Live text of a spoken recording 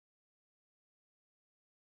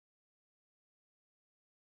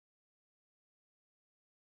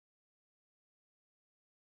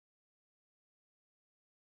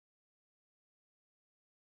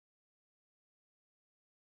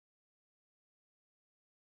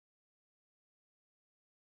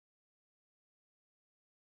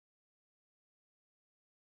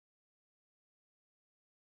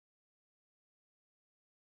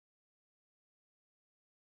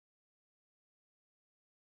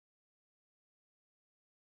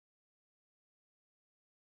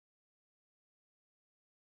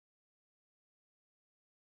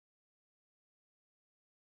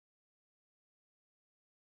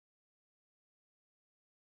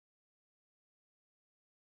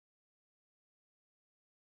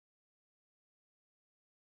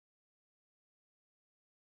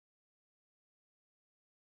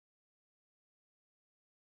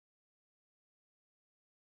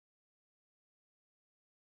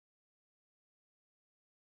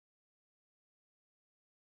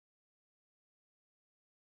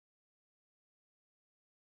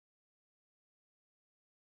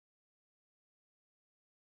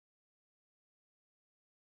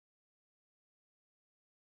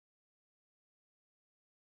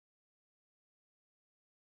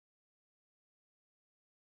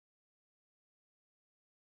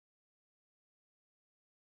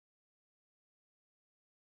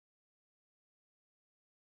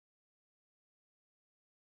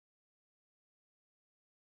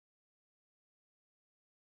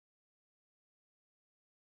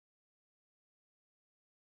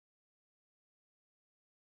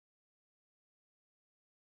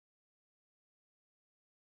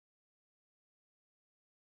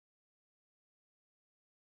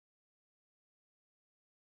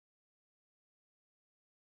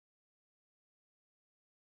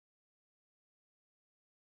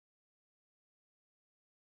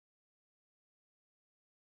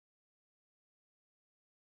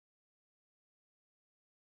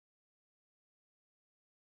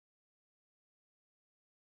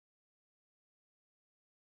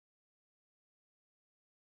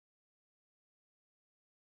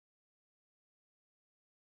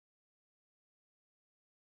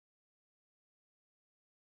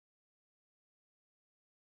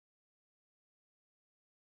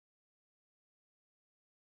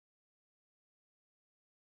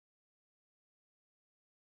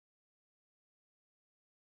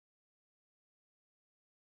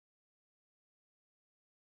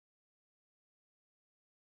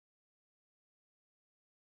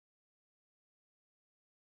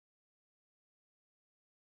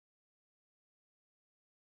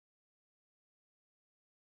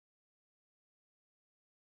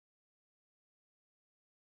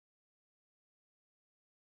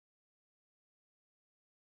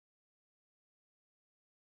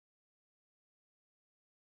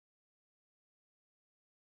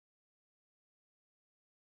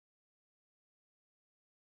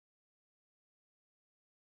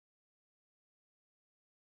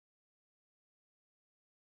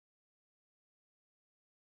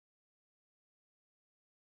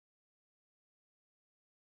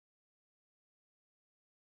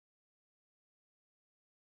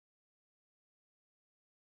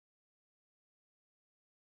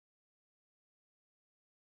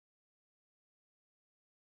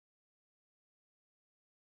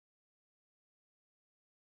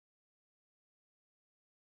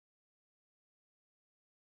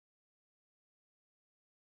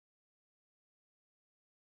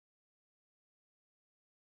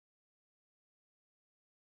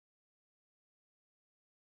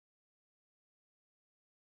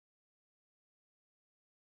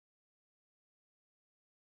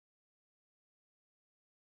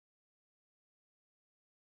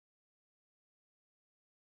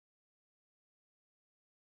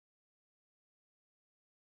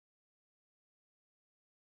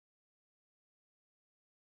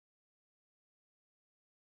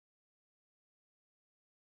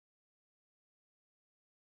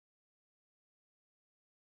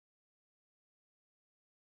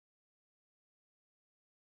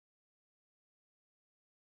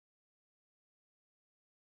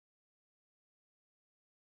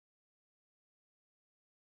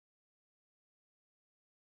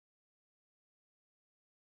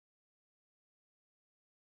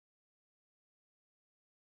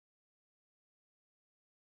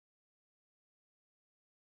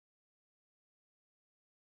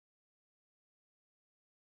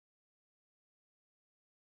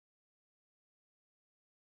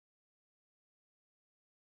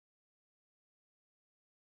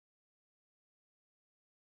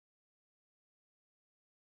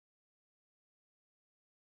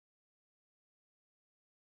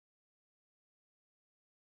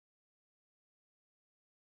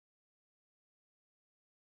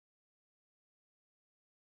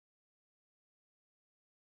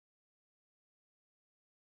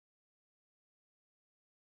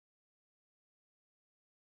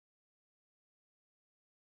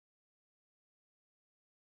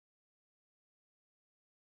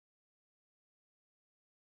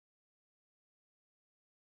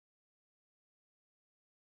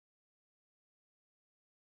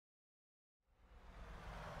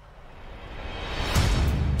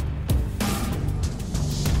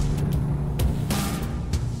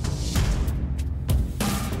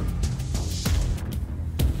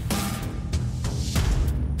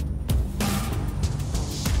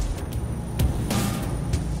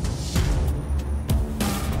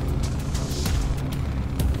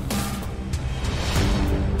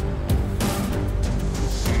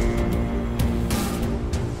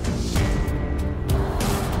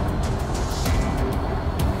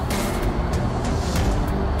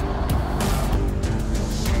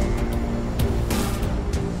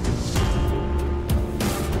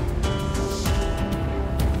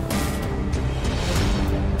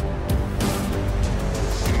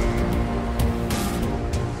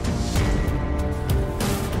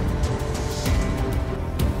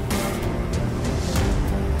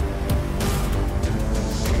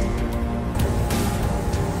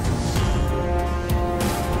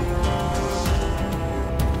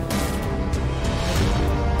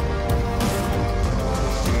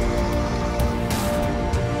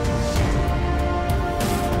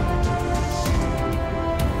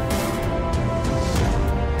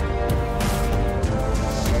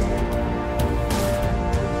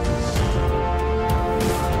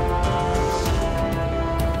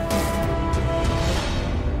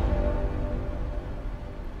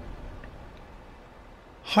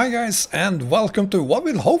Hi guys, and welcome to what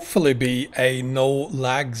will hopefully be a no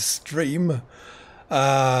lag stream.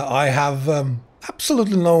 I have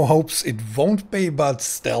absolutely no hopes it won't be, but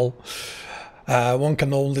still, one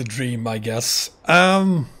can only dream, I guess.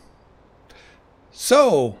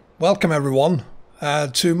 So, welcome everyone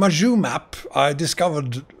to Majooou Map. I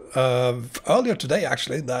discovered earlier today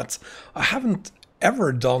actually that I haven't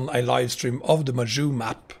ever done a live stream of the Majooou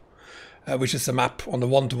Map. Which is a map on the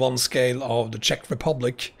 1-to-1 scale of the Czech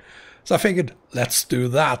Republic. So I figured, let's do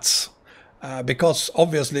that. Because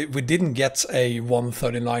obviously we didn't get a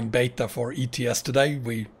 139 beta for ETS today.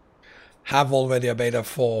 We have already a beta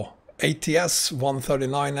for ETS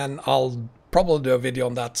 139, and I'll probably do a video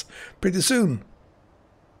on that pretty soon.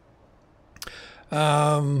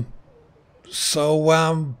 Yeah, so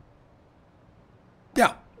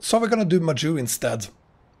we're gonna do Majooou instead.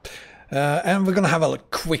 And we're going to have a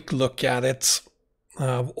quick look at it.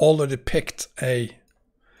 I've already picked a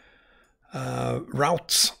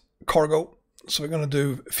route cargo. So we're going to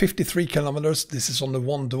do 53 kilometers. This is on the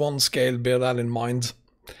 1-to-1 scale, bear that in mind.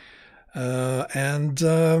 Yeah,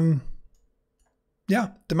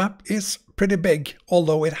 the map is pretty big,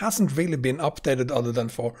 although it hasn't really been updated other than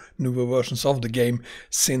for newer versions of the game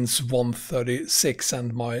since 1.36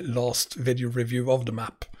 and my last video review of the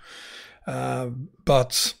map.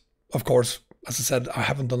 But of course, as I said, I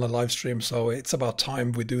haven't done a live stream, so it's about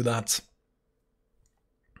time we do that.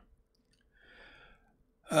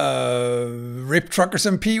 RIP Truckers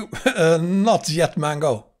MP, not yet,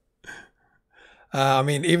 Mango. I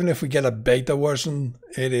mean, even if we get a beta version,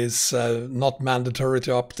 it is not mandatory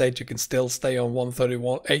to update. You can still stay on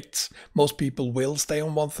 1.38. Most people will stay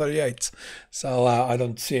on 1.38. So I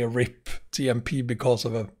don't see a RIP TMP because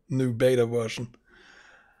of a new beta version.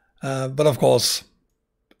 But of course,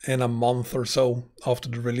 in a month or so after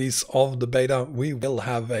the release of the beta, we will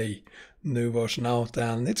have a new version out,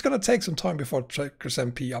 and it's going to take some time before Truckers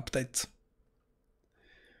MP update.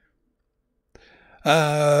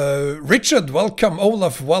 Richard, welcome.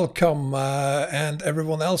 Olaf, welcome. And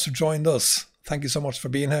everyone else who joined us, thank you so much for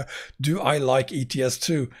being here. Do I like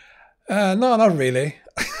ETS2? No, not really.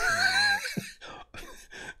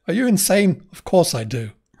 Are you insane? Of course I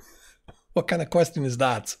do. What kind of question is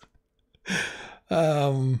that?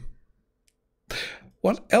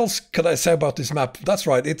 What else could I say about this map? That's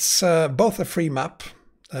right, it's both a free map,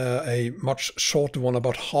 a much shorter one,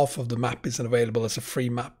 about half of the map is available as a free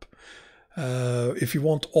map. If you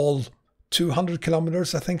want all 200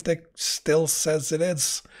 kilometers, I think that still says it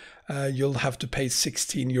is, you'll have to pay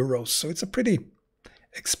 16 euros. So it's a pretty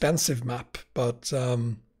expensive map, but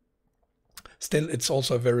still it's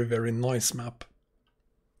also a very, very nice map.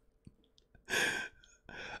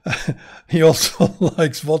 He also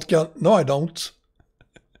likes vodka. No, I don't.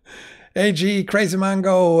 AG, Crazy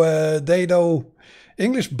Mango, Dado,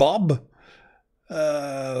 English Bob,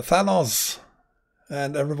 Thanos,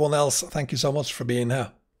 and everyone else, thank you so much for being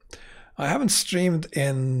here. I haven't streamed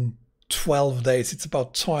in 12 days. It's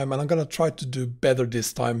about time, and I'm going to try to do better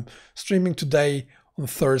this time. Streaming today, on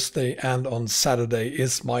Thursday, and on Saturday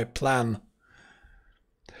is my plan.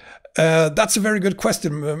 That's a very good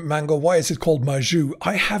question, Mango. Why is it called Majooou?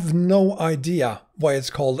 I have no idea why it's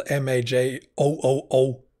called Majooou.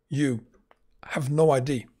 I have no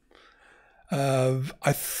idea.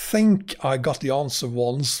 I think I got the answer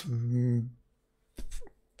once,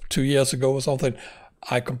 2 years ago or something.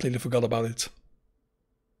 I completely forgot about it.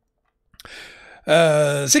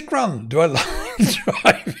 Zikran, do I like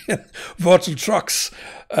driving virtual trucks?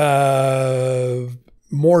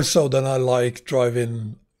 More so than I like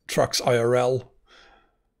driving trucks IRL.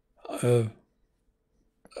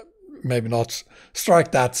 Maybe not.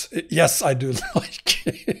 Strike that. Yes, I do like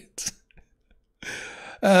it.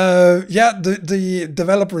 Yeah, the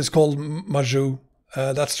developer is called Majooou.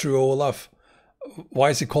 That's true, Olaf. Why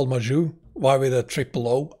is it called Majooou? Why with a triple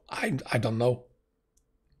O? I don't know.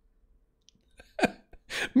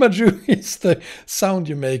 Majooou is the sound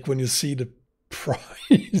you make when you see the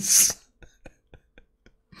price.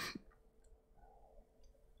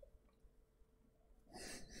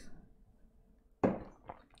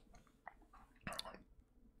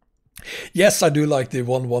 Yes, I do like the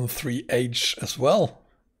 113H as well.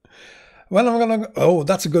 When am I gonna? Oh,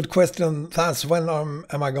 that's a good question. That's when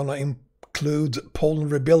am I gonna include Poland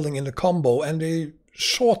rebuilding in the combo? And the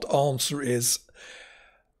short answer is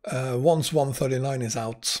once 139 is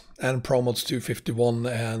out and ProMods 251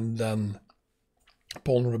 and then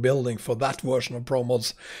Poland rebuilding for that version of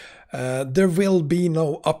ProMods, there will be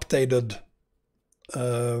no updated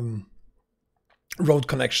road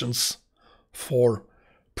connections for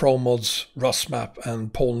ProMods, Rust Map,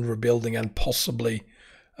 and Poland rebuilding, and possibly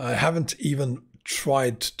I haven't even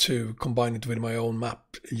tried to combine it with my own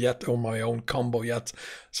map yet, or my own combo yet.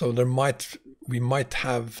 So we might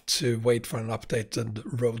have to wait for an updated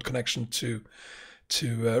road connection to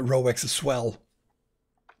RowX as well.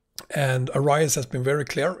 And Arias has been very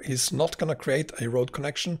clear. He's not going to create a road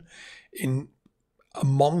connection in a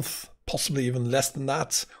month, possibly even less than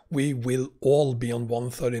that. We will all be on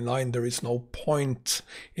 139. There is no point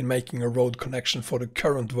in making a road connection for the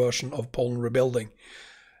current version of Poland Rebuilding.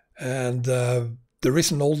 And there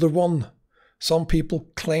is an older one. Some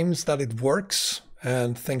people claims that it works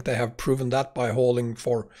and think they have proven that by hauling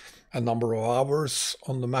for a number of hours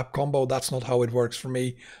on the map combo. That's not how it works for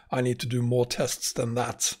me. I need to do more tests than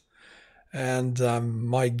that. And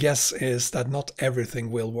my guess is that not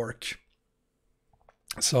everything will work.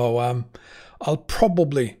 So I'll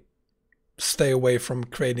probably stay away from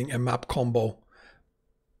creating a map combo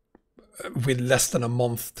with less than a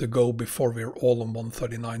month to go before we're all on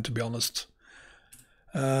 139, to be honest.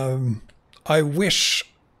 I wish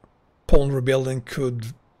Poland Rebuilding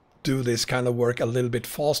could do this kind of work a little bit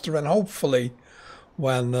faster, and hopefully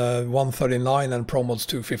when 139 and ProMods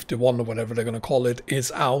 251 or whatever they're going to call it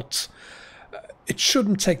is out, it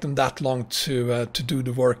shouldn't take them that long to do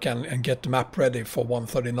the work and get the map ready for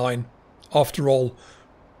 139. After all,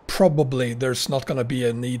 probably there's not going to be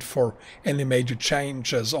a need for any major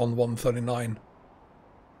changes on 139.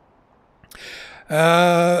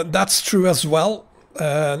 That's true as well.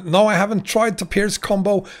 No, I haven't tried to Pierce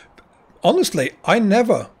combo. Honestly, I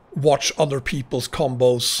never watch other people's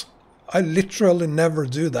combos. I literally never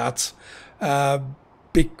do that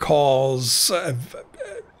because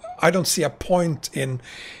I don't see a point in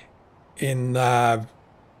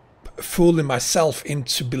fooling myself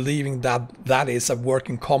into believing that that is a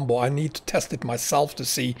working combo. I need to test it myself to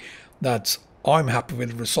see that I'm happy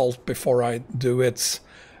with the result before I do it.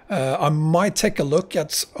 I might take a look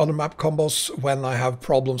at other map combos when I have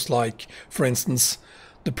problems like, for instance,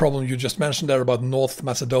 the problem you just mentioned there about North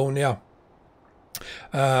Macedonia.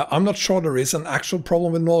 I'm not sure there is an actual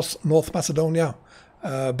problem with North Macedonia,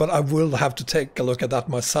 but I will have to take a look at that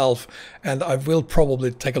myself, and I will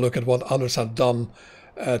probably take a look at what others have done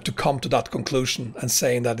to come to that conclusion and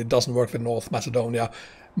saying that it doesn't work with North Macedonia.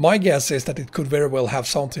 My guess is that it could very well have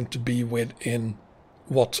something to be with in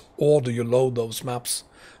what order you load those maps.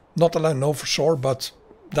 Not that I know for sure, but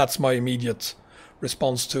that's my immediate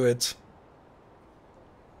response to it.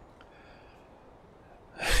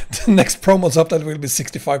 The next promos update will be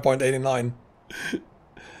 65.89.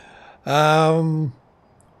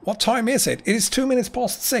 What time is it? It is 2 minutes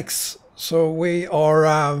past 6. So we are,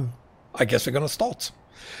 I guess we're going to start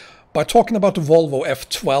by talking about the Volvo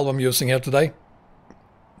F12 I'm using here today.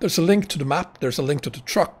 There's a link to the map, there's a link to the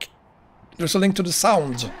truck, there's a link to the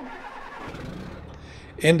sound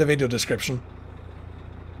in the video description.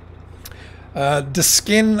 The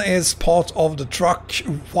skin is part of the truck.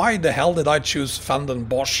 Why the hell did I choose Van den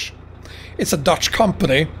Bosch? It's a Dutch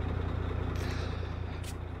company.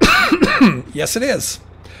 Yes, it is.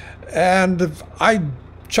 And I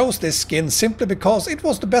chose this skin simply because it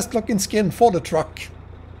was the best looking skin for the truck.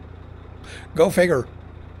 Go figure.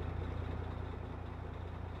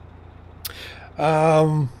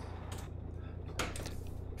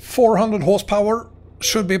 400 horsepower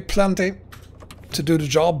should be plenty to do the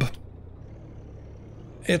job.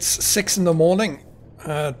 It's 6 in the morning,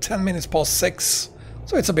 10 minutes past 6,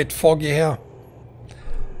 so it's a bit foggy here.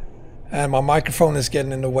 And my microphone is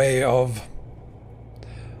getting in the way of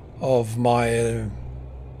my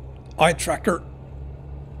eye tracker.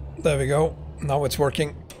 There we go, now it's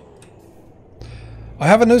working. I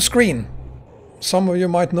have a new screen. Some of you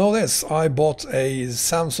might know this. I bought a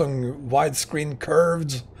Samsung widescreen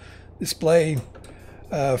curved display,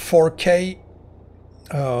 4K.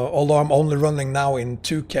 Although I'm only running now in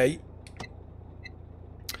 2K.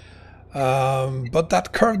 But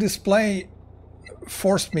that curved display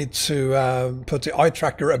forced me to put the eye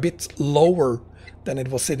tracker a bit lower than it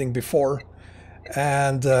was sitting before.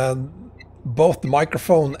 And both the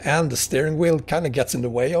microphone and the steering wheel kind of gets in the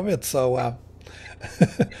way of it. So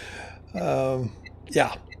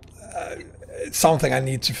yeah, it's something I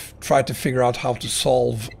need to try to figure out how to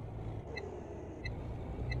solve.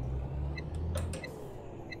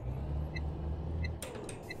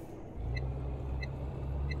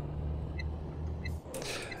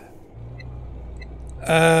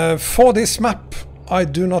 For this map, I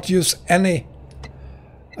do not use any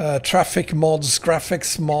traffic mods,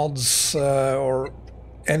 graphics mods, or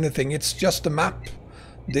anything. It's just a map,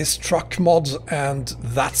 this truck mod, and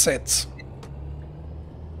that's it.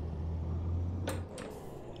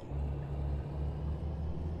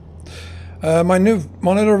 My new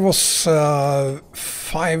monitor was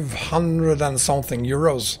 500 and something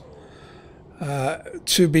euros.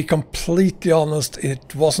 To be completely honest,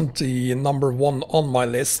 it wasn't the number one on my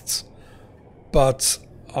list, but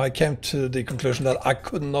I came to the conclusion that I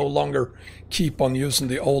could no longer keep on using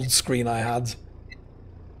the old screen I had.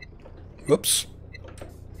 Whoops.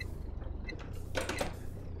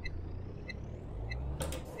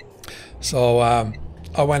 So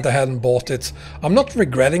I went ahead and bought it. I'm not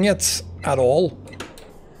regretting it at all.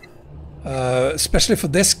 Especially for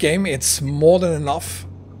this game, it's more than enough.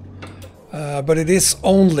 But it is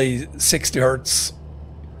only 60 Hertz.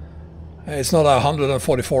 It's not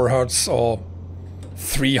 144 Hertz or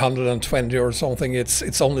 320 or something.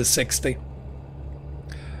 It's only 60.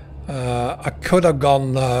 I could have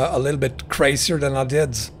gone a little bit crazier than I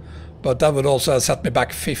did, but that would also have set me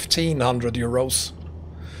back 1,500 euros.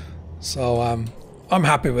 So I'm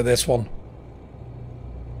happy with this one.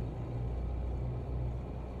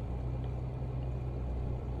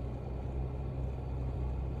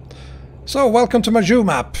 So welcome to Majooou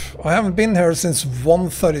Map. I haven't been here since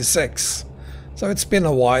 136, so it's been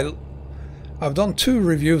a while. I've done 2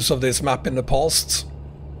 reviews of this map in the past.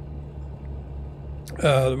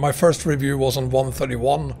 My first review was on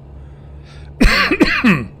 131.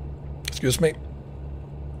 Excuse me.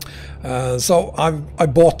 So I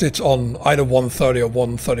bought it on either 130 or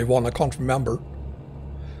 131, I can't remember.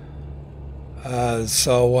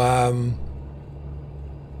 So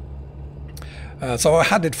I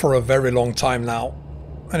had it for a very long time now,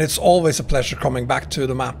 and it's always a pleasure coming back to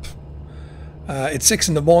the map. It's 6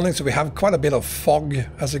 in the morning, so we have quite a bit of fog,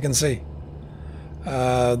 as you can see.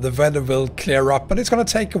 The weather will clear up, but it's going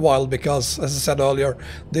to take a while because, as I said earlier,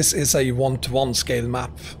 this is a 1:1 scale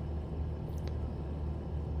map.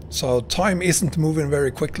 So time isn't moving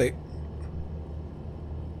very quickly.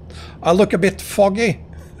 I look a bit foggy.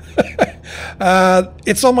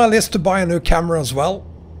 It's on my list to buy a new camera as well.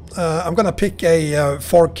 I'm gonna pick a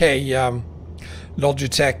 4K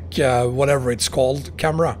Logitech, whatever it's called,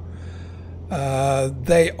 camera.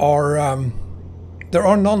 There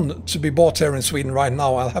are none to be bought here in Sweden right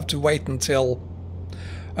now. I'll have to wait until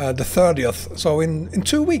the 30th. So in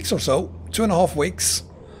 2 weeks or so, 2.5 weeks,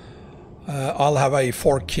 I'll have a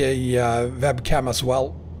 4K webcam as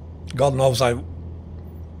well. God knows I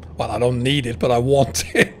don't need it, but I want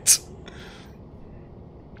it.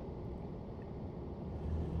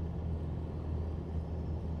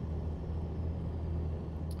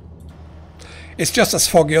 It's just as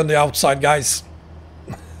foggy on the outside, guys.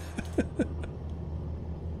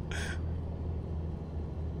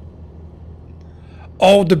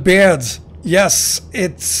 Oh, the beard. Yes,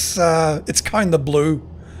 it's kind of blue.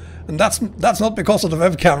 And that's not because of the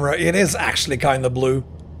web camera. It is actually kind of blue.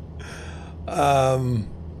 I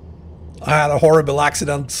had a horrible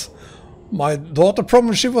accident. My daughter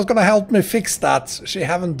promised she was going to help me fix that. She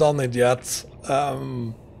haven't done it yet.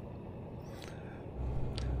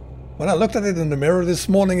 When I looked at it in the mirror this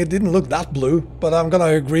morning, it didn't look that blue. But I'm going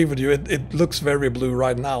to agree with you. It looks very blue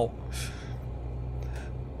right now.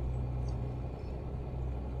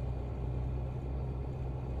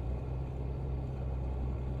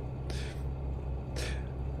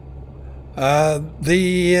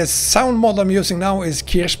 The sound mod I'm using now is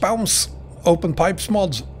Kriechbaums Open Pipes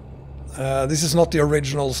mod. This is not the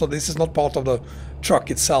original, so this is not part of the truck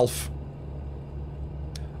itself.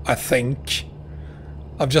 I think.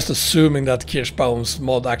 I'm just assuming that Kriechbaums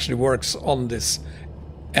mod actually works on this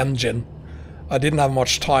engine. I didn't have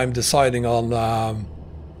much time deciding on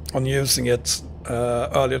using it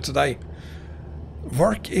earlier today.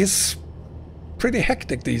 Work is pretty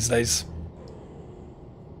hectic these days.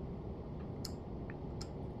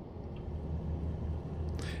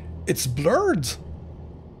 It's blurred.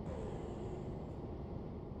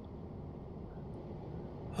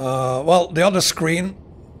 Well, the other screen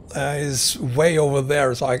is way over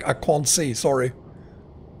there, so I can't see, sorry.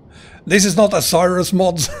 This is not a Cyrus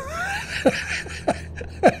mod.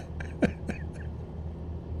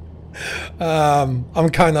 I'm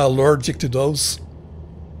kind of allergic to those.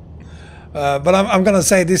 But I'm gonna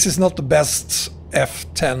say this is not the best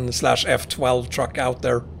F10/F12 truck out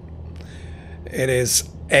there. It is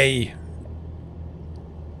a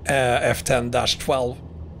F10-12.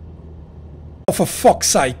 Oh, for fuck's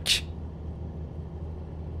sake.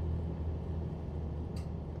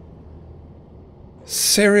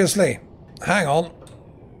 Seriously. Hang on.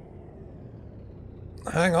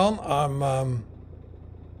 Hang on.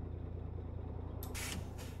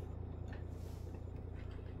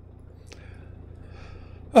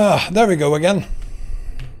 I'm there we go again.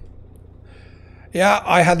 Yeah,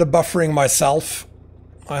 I had the buffering myself.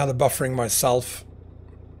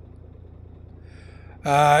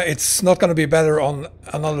 It's not going to be better on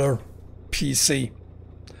another PC.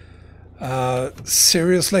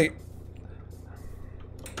 Seriously.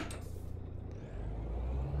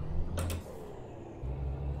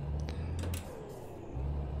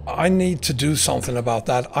 I need to do something about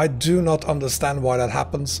that. I do not understand why that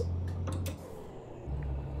happens.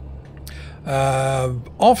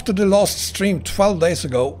 After the last stream 12 days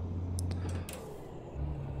ago,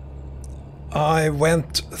 I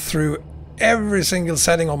went through every single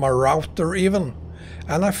setting on my router even,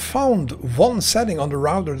 and I found one setting on the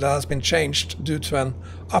router that has been changed due to an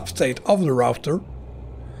update of the router.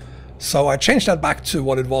 So I changed that back to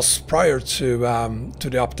what it was prior to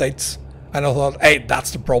the updates, and I thought, hey,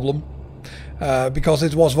 that's the problem, because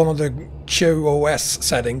it was one of the QoS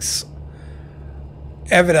settings.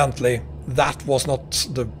 Evidently, that was not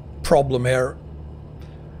the problem here.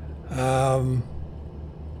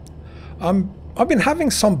 I've been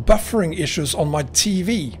having some buffering issues on my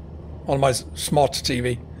TV, on my smart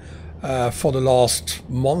TV, for the last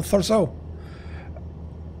month or so.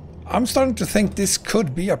 I'm starting to think this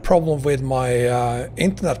could be a problem with my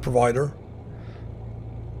internet provider.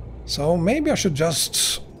 So maybe I should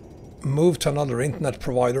just move to another internet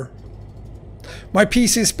provider. My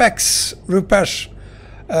PC specs, Rupesh.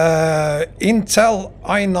 Intel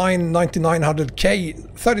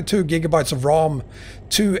i9-9900K, 32 gigabytes of RAM,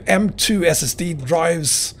 2 M2 SSD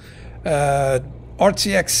drives,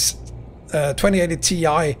 RTX 2080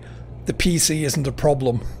 Ti. The PC isn't a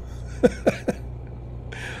problem.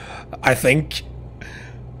 I think.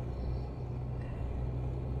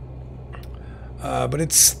 But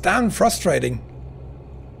it's damn frustrating.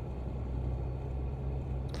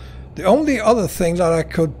 The only other thing that I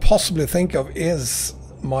could possibly think of is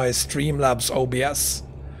my Streamlabs OBS,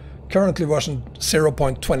 currently version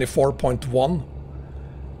 0.24.1.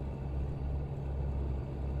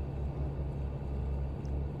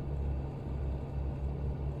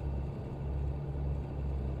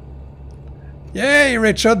 Yay,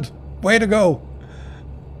 Richard! Way to go!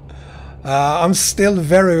 I'm still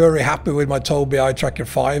very, very happy with my Tobii Eye Tracker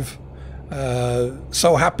 5.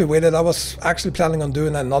 So happy with it. I was actually planning on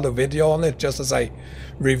doing another video on it just as I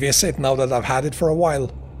revisit now that I've had it for a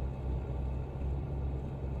while.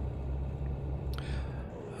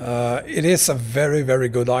 It is a very, very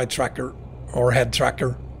good eye tracker or head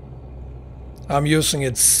tracker. I'm using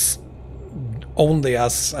it only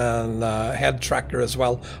as a head tracker as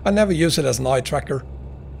well. I never use it as an eye tracker.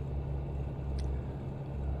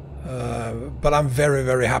 But I'm very,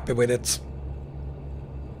 very happy with it.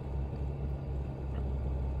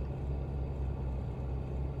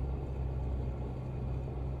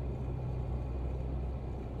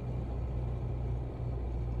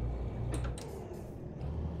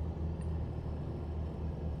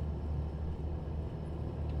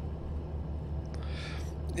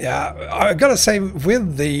 Yeah, I gotta say,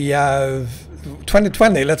 with the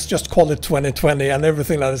 2020, let's just call it 2020, and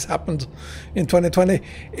everything that has happened in 2020,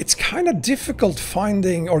 it's kind of difficult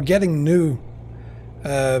finding or getting new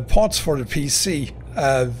parts for the PC.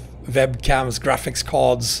 Webcams, graphics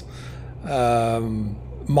cards,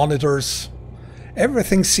 monitors.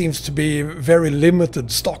 Everything seems to be very limited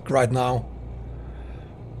stock right now.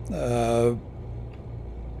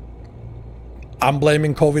 I'm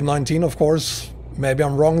blaming COVID-19, of course. Maybe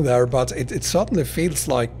I'm wrong there, but it certainly feels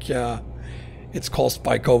like it's caused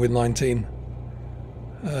by COVID-19.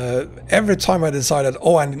 Every time I decided,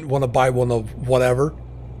 oh, I want to buy one of whatever,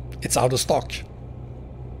 it's out of stock.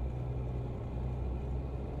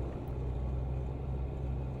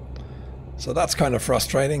 So that's kind of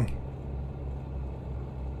frustrating.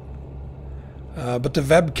 But the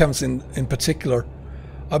webcams in particular,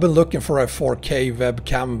 I've been looking for a 4K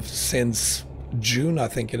webcam since June, I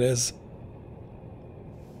think it is.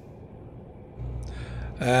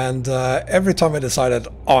 And every time I decided,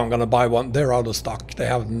 oh, I'm gonna buy one, they're out of stock. They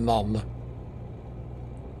have none.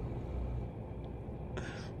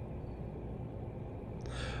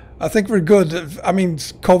 I think we're good. I mean,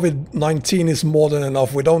 COVID-19 is more than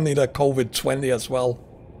enough. We don't need a COVID-20 as well.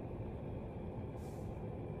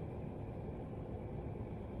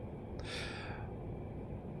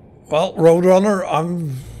 Well, Roadrunner,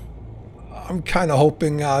 I'm kind of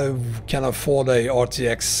hoping I can afford a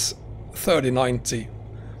RTX 3090.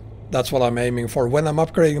 That's what I'm aiming for. When I'm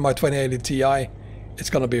upgrading my 2080 Ti, it's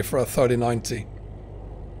going to be for a 3090.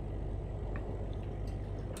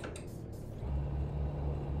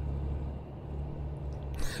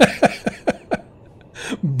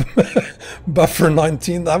 Buffer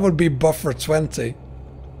 19, that would be buffer 20.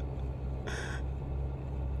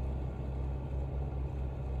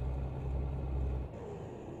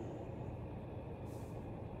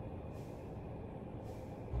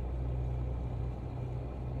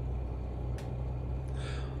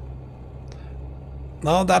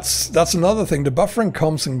 Now that's another thing. The buffering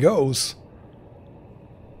comes and goes.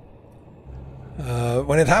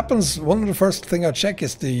 When it happens, one of the first thing I check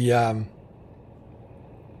is the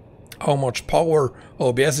how much power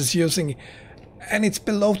OBS is using, and it's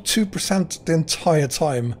below 2% the entire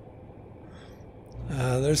time.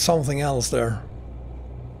 There's something else there.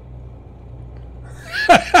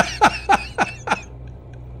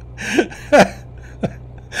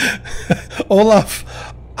 Olaf,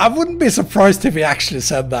 I wouldn't be surprised if he actually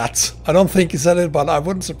said that. I don't think he said it, but I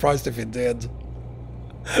wouldn't be surprised if he did.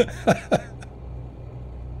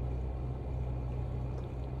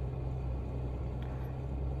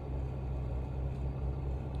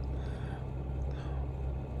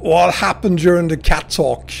 What happened during the cat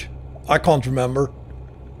talk? I can't remember.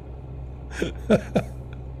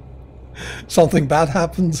 Something bad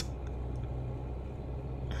happened.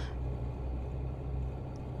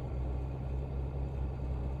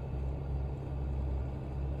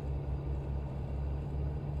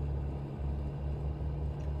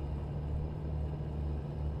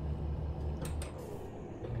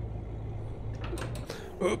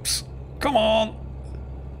 Oops. Come on.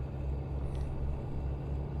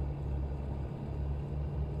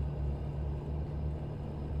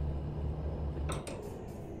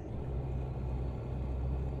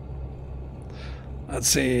 Let's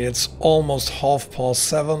see, it's almost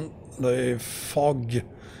 7:30. The fog,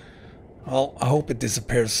 well, I hope it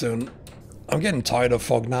disappears soon. I'm getting tired of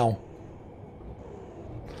fog now.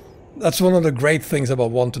 That's one of the great things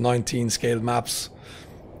about 1:19 scale maps.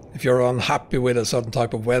 If you're unhappy with a certain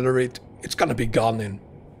type of weather, it's gonna be gone in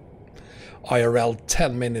IRL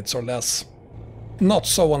 10 minutes or less. Not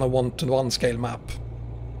so on a 1:1 scale map.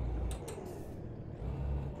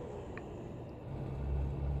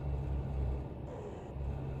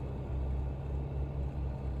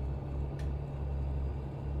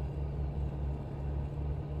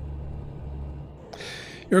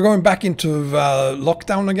 You're going back into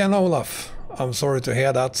lockdown again, Olaf. I'm sorry to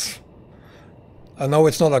hear that. I know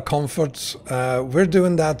it's not a comfort. We're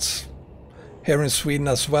doing that here in Sweden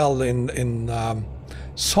as well, in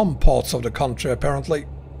some parts of the country apparently.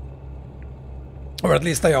 Or at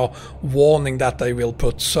least they are warning that they will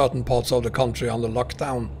put certain parts of the country under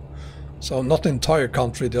lockdown. So not the entire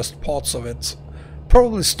country, just parts of it.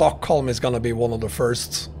 Probably Stockholm is going to be one of the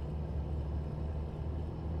first.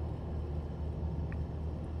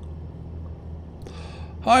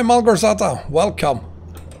 Hi Malgorzata, welcome.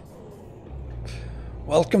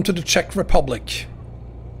 Welcome to the Czech Republic.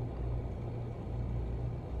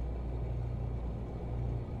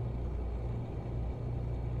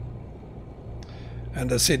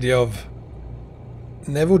 And the city of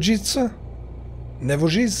Nevojice?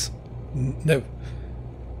 Nevojice?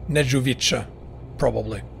 Nejovice,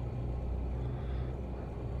 probably.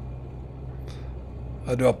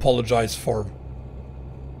 I do apologize for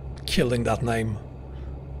killing that name.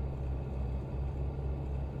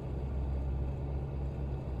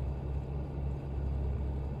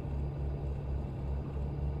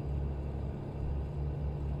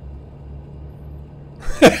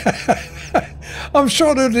 I'm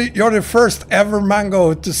sure that you're the first ever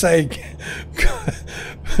Mango to say,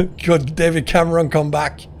 could David Cameron come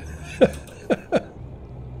back?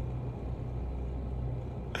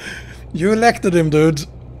 You elected him, dude.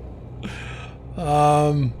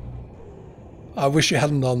 I wish you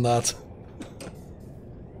hadn't done that.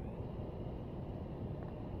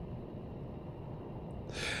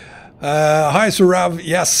 Hi Surav,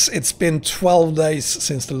 yes, it's been 12 days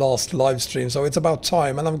since the last live stream, so it's about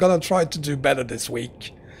time, and I'm gonna try to do better this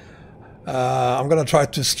week. I'm gonna try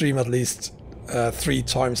to stream at least 3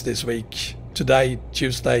 times this week. Today,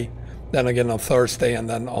 Tuesday, then again on Thursday, and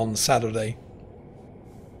then on Saturday.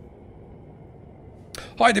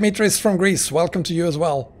 Hi Dimitris from Greece, welcome to you as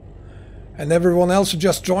well. And everyone else who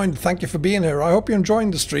just joined, thank you for being here. I hope you're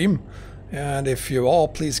enjoying the stream. And if you are,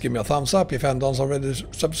 please give me a thumbs up. If you haven't done so already,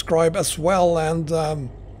 subscribe as well. And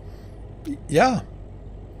yeah,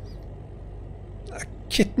 a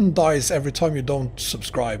kitten dies every time you don't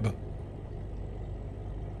subscribe.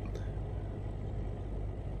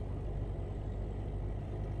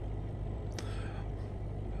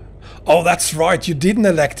 Oh, that's right. You didn't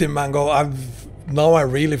elect him, Mango. Now I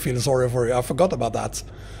really feel sorry for you. I forgot about that.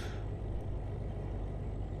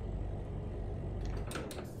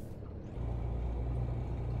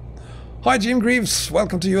 Hi Jim Greaves,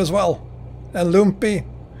 welcome to you as well. And Lumpy.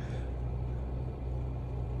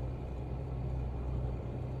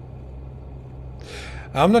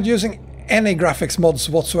 I'm not using any graphics mods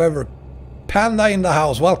whatsoever. Panda in the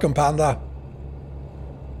house, welcome Panda.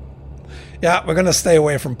 Yeah, we're gonna stay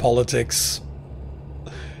away from politics.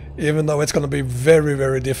 Even though it's going to be very,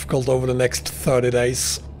 very difficult over the next 30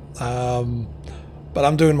 days. But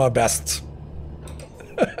I'm doing my best.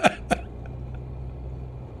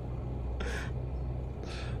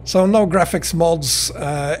 So no graphics mods.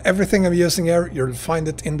 Everything I'm using here, you'll find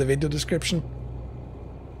it in the video description.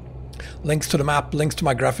 Links to the map, links to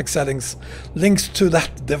my graphic settings, links to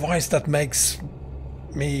that device that makes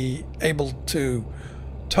me able to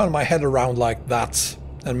turn my head around like that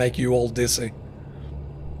and make you all dizzy.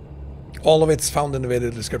 All of it's found in the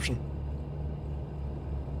video description.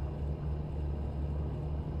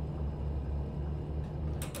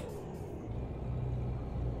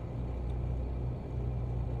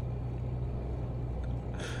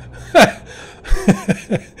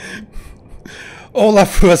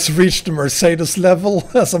 Olaf, who has reached the Mercedes level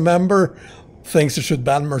as a member, thinks you should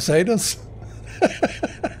ban Mercedes.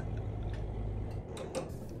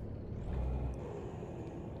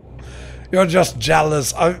 You're just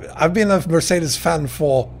jealous. I've been a Mercedes fan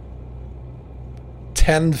for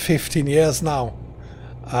 10-15 years now.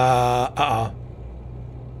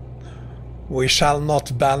 We shall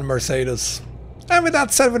not ban Mercedes. And with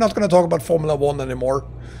that said, we're not going to talk about Formula 1 anymore.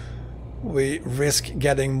 We risk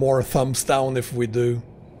getting more thumbs down if we do.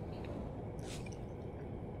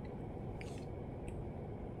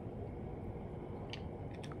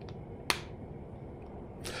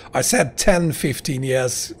 I said 10-15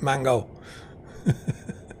 years, Mango.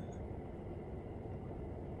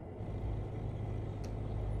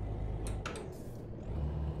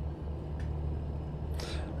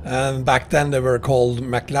 And back then they were called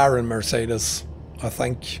McLaren Mercedes, I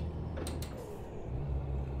think.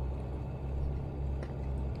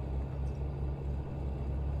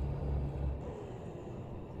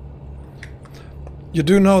 You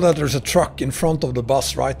do know that there's a truck in front of the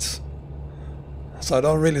bus, right? So I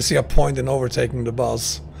don't really see a point in overtaking the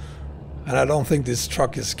bus. And I don't think this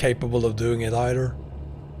truck is capable of doing it either.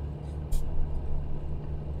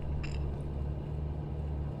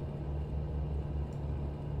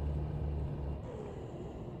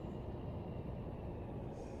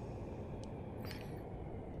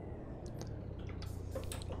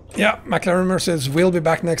 Yeah, McLaren Mercedes will be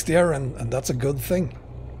back next year, and that's a good thing.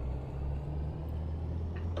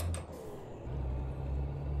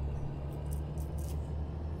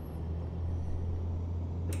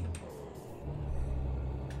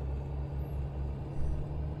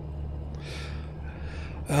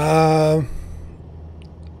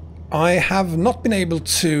 I have not been able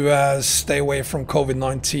to stay away from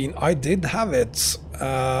COVID-19. I did have it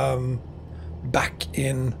back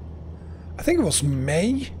in, I think it was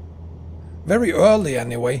May, very early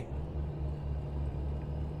anyway.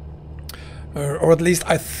 Or at least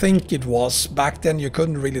I think it was. Back then you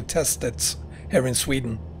couldn't really test it here in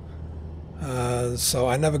Sweden. So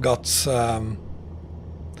I never got a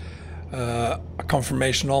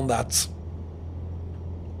confirmation on that.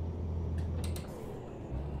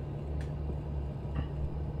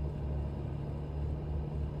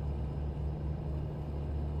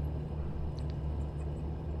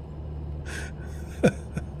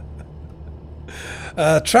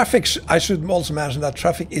 Traffic, I should also mention that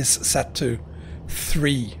traffic is set to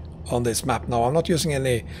 3 on this map now. I'm not using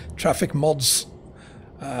any traffic mods,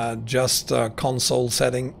 just console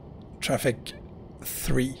setting traffic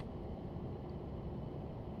 3.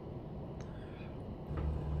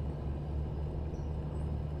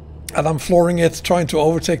 And I'm flooring it, trying to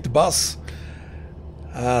overtake the bus.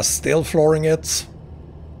 Still flooring it.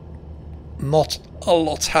 Not a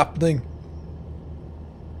lot happening.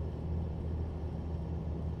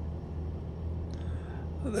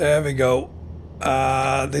 There we go.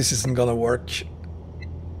 This isn't gonna work.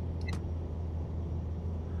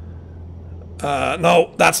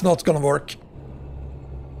 No, that's not gonna work.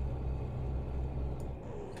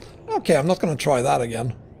 Okay, I'm not gonna try that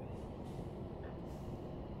again.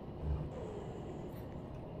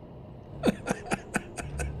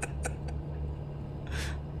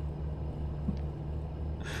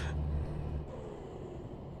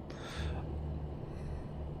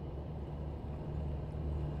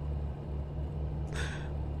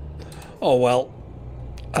 Oh well,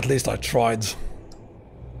 at least I tried.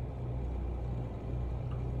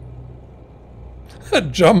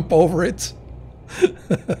 Jump over it.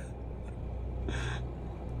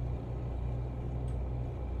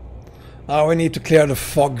 We need to clear the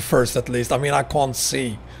fog first at least. I mean, I can't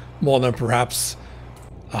see more than perhaps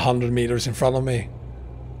 100 meters in front of me.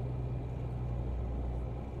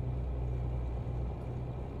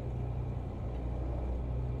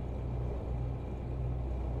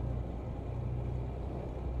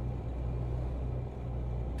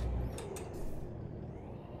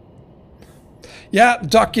 Yeah,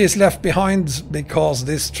 Ducky is left behind because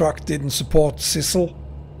this truck didn't support Sissel.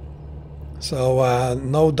 So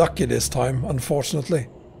no Ducky this time, unfortunately.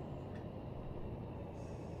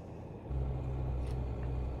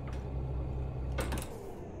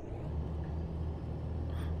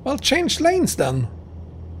 Well, change lanes then.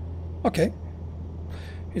 Okay.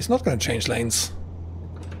 He's not going to change lanes.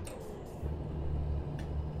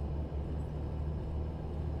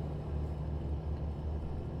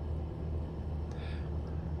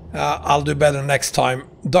 I'll do better next time.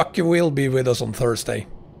 Ducky will be with us on Thursday.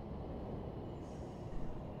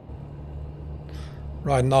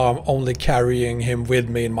 Right now I'm only carrying him with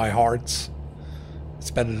me in my heart.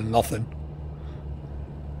 It's better than nothing.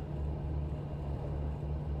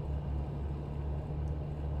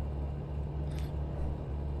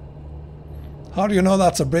 How do you know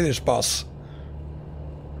that's a British bus?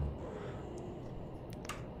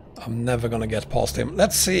 I'm never gonna get past him.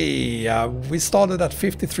 Let's see, we started at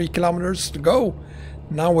 53 kilometers to go.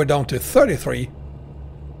 Now we're down to 33.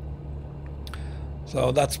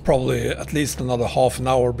 So that's probably at least another half an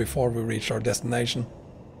hour before we reach our destination.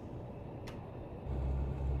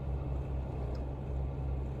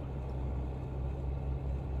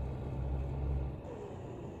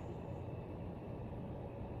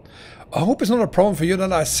 I hope it's not a problem for you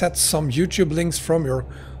that I set some YouTube links from your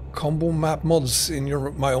combo map mods in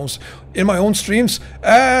my own streams.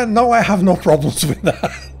 No, I have no problems with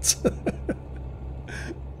that.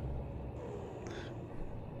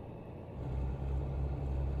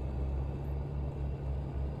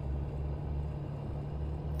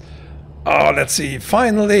 Oh, let's see.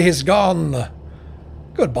 Finally, he's gone.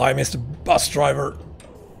 Goodbye, Mr. Bus Driver.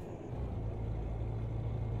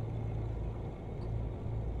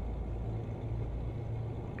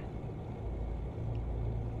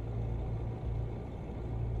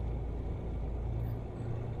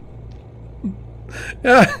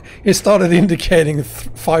 Yeah, he started indicating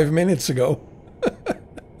 5 minutes ago.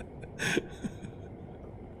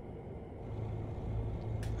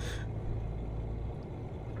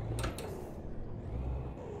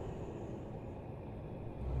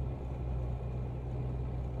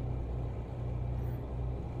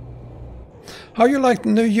 How you like the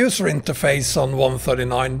new user interface on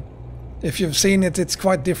 139? If you've seen it, it's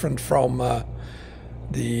quite different from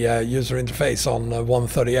the user interface on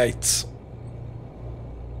 138.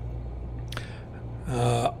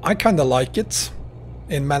 I kind of like it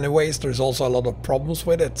in many ways. There's also a lot of problems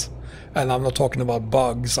with it, and I'm not talking about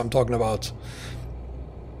bugs, I'm talking about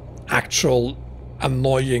actual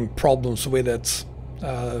annoying problems with it.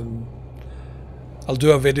 I'll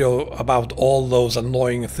do a video about all those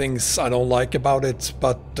annoying things I don't like about it,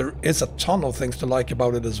 but there is a ton of things to like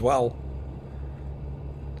about it as well.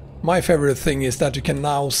 My favorite thing is that you can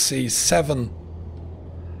now see 7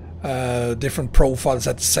 different profiles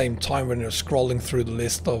at the same time when you're scrolling through the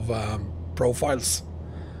list of profiles.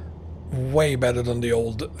 Way better than the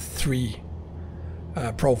old 3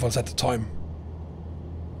 profiles at the time.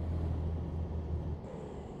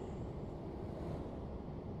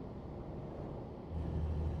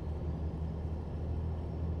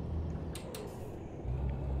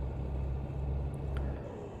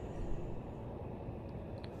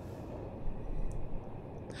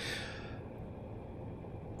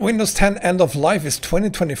 Windows 10 end of life is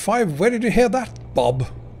 2025. Where did you hear that, Bob?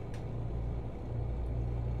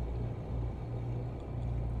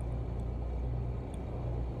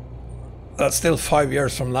 That's still 5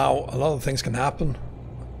 years from now. A lot of things can happen.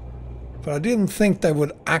 But I didn't think they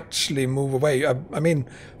would actually move away. I mean,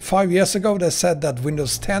 5 years ago they said that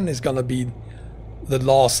Windows 10 is gonna be the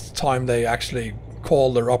last time they actually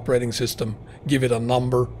call their operating system, give it a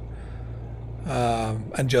number,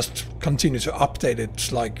 and just continue to update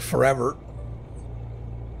it like forever.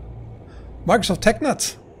 Microsoft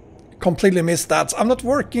TechNet. Completely missed that. I'm not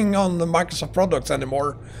working on the Microsoft products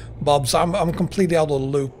anymore, Bob, so I'm completely out of the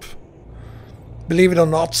loop. Believe it or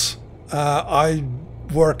not, I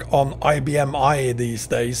work on IBM I these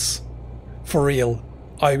days. For real.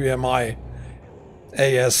 IBM I.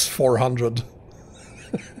 AS400.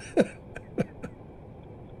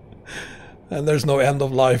 And there's no end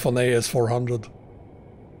of life on AS400.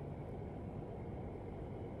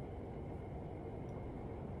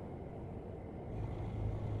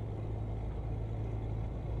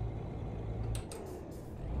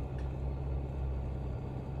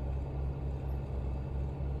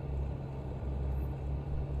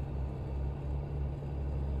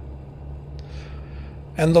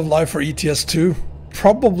 End of life for ETS2?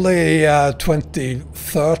 Probably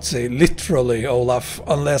 2030, literally, Olaf,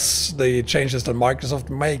 unless the changes that Microsoft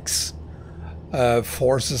makes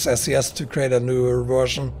forces SES to create a newer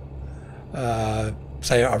version.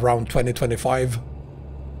 say around 2025.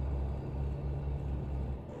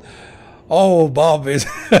 Oh, Bob is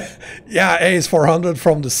yeah, AS400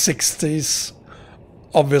 from the 60s.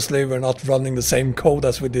 Obviously, we're not running the same code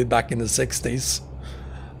as we did back in the 60s.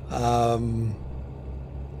 And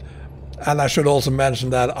I should also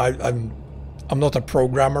mention that I'm not a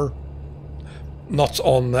programmer, not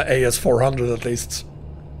on AS400 at least.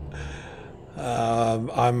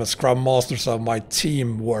 I'm a Scrum Master, so my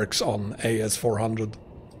team works on AS400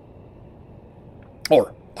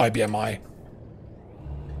 or IBMI.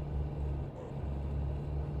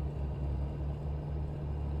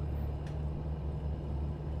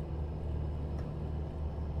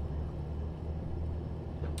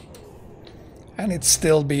 And it's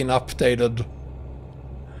still being updated.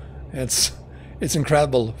 It's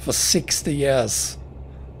incredible. For 60 years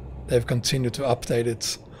they've continued to update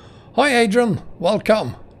it. Hi Adrian,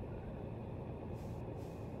 welcome.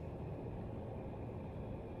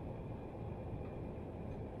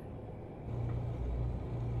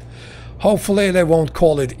 Hopefully they won't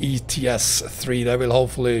call it ETS2. They will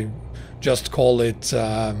hopefully just call it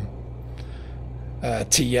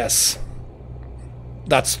TS.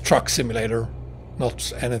 That's Truck Simulator,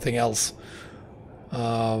 not anything else.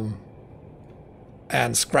 And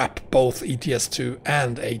scrap both ETS2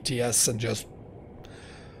 and ATS and just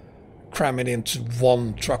cram it into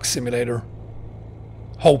one Truck Simulator.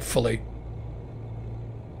 Hopefully.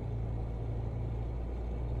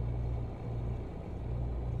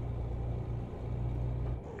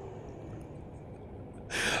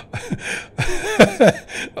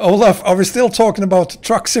 Olaf, are we still talking about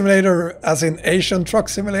Truck Simulator as in Asian Truck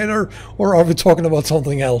Simulator, or are we talking about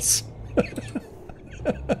something else?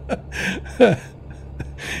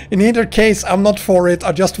 In either case, I'm not for it.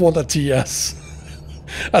 I just want a TS.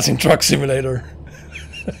 As in Truck Simulator.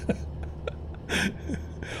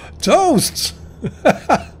 Toast!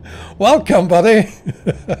 Welcome, buddy.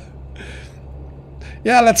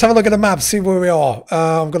 Yeah, let's have a look at the map, see where we are.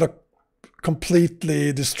 I'm gonna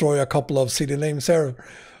completely destroy a couple of city names here.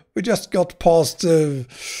 We just got past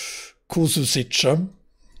Kususice,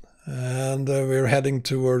 and we're heading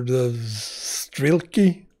toward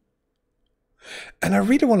Strilki. And I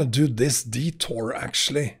really want to do this detour,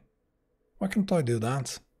 actually. Why can't I do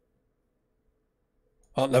that?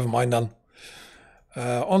 Oh, never mind then.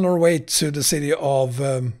 On our way to the city of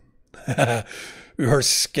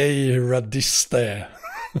Uherskei Radiste.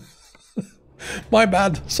 My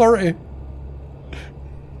bad, sorry.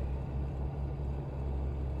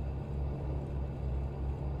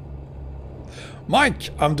 Mike,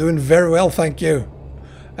 I'm doing very well, thank you.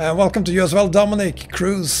 And welcome to you as well, Dominic,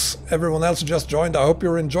 Cruz, everyone else who just joined. I hope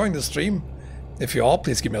you're enjoying the stream. If you are,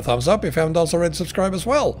 please give me a thumbs up. If you haven't also already, subscribe as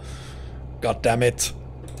well. God damn it.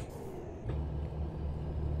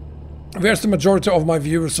 Where's the majority of my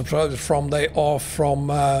viewers subscribed from? They are from,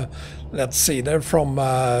 let's see, they're from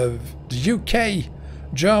the UK,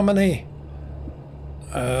 Germany,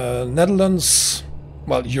 Netherlands,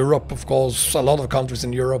 well, Europe, of course, a lot of countries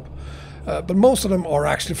in Europe. But most of them are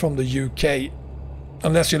actually from the UK.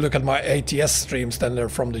 Unless you look at my ATS streams, then they're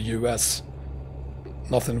from the US.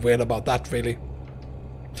 Nothing weird about that, really.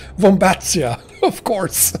 Wombattrucker, of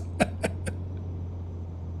course.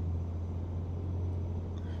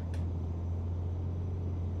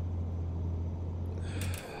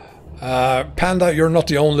 Panda, you're not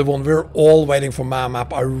the only one. We're all waiting for my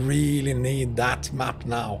map. I really need that map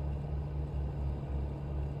now.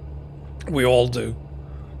 We all do.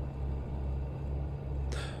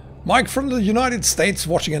 Mike from the United States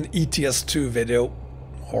watching an ETS2 video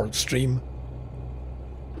or stream.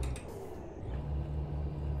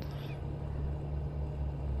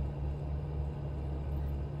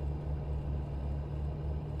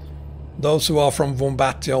 Those who are from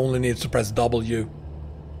Wombattrucker only need to press W.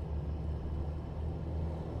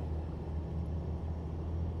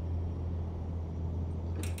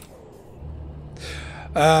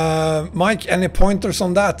 Mike, any pointers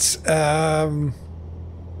on that?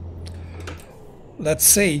 Let's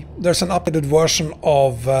see. There's an updated version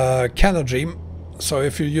of Canada. So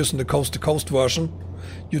if you're using the coast-to-coast version,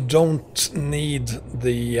 you don't need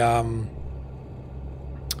the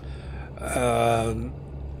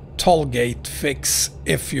toll gate fix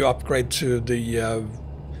if you upgrade to the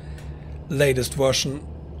latest version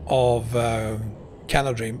of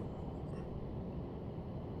Canada.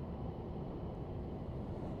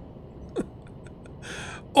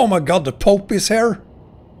 Oh my god, the Pope is here!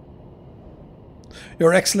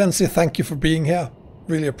 Your Excellency, thank you for being here.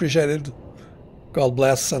 Really appreciate it. God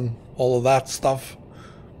bless and all of that stuff.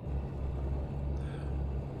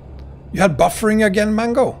 You had buffering again,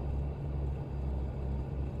 Mango?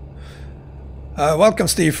 Welcome,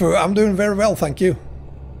 Steve. I'm doing very well, thank you.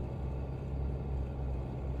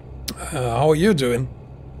 How are you doing?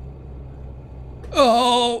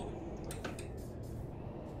 Oh!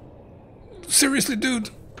 Seriously, dude?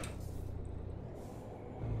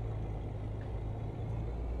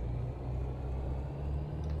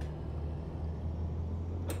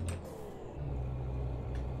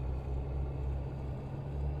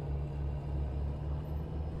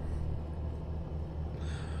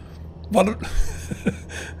 What?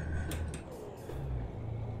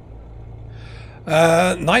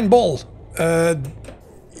 9 ball.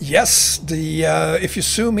 Yes, the if you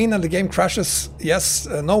zoom in and the game crashes, yes,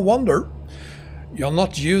 no wonder. You're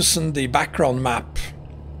not using the background map.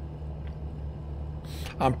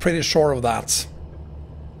 I'm pretty sure of that.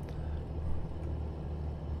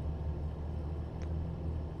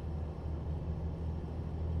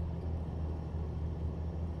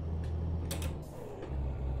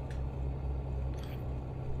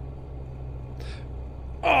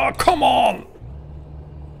 Oh, come on!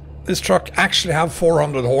 This truck actually have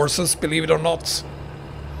 400 horses, believe it or not.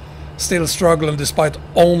 Still struggling despite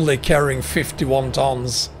only carrying 51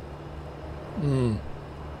 tons.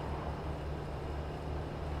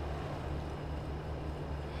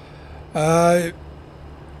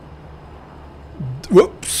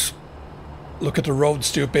 Whoops! Look at the road,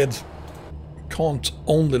 stupid. Can't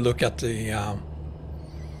only look at the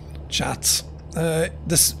chats.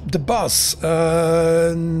 The bus.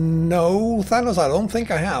 No, Thanos, I don't think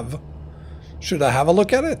I have. Should I have a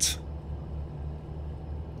look at it?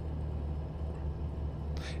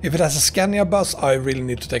 If it has a Scania bus, I really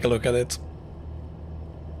need to take a look at it.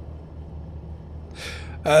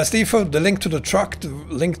 Steve, the link to the truck, the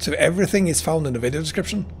link to everything is found in the video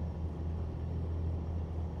description.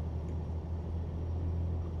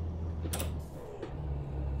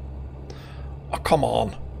 Oh, come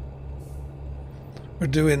on. We're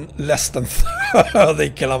doing less than 30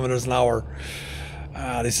 kilometers an hour.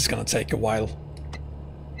 This is going to take a while.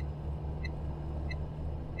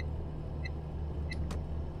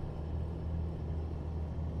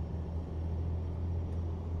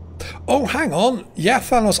 Oh, hang on. Yeah,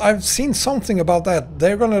 Thanos, I've seen something about that.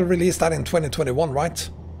 They're going to release that in 2021, right?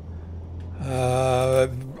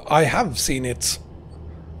 I have seen it.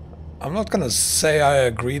 I'm not going to say I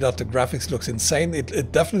agree that the graphics looks insane.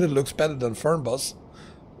 It definitely looks better than Fernbus.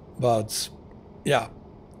 But, yeah.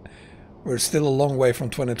 We're still a long way from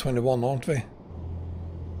 2021, aren't we?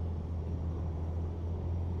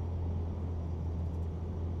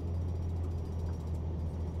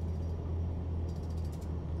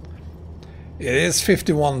 It is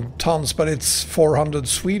 51 tons, but it's 400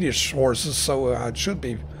 Swedish horses, so it should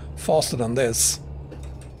be faster than this.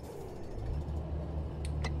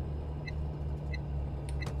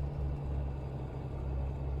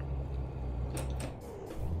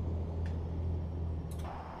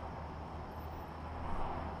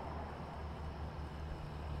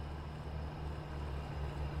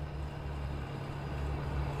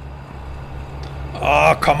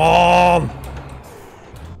 Oh, come on!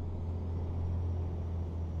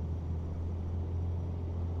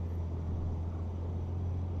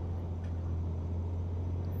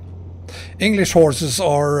 English horses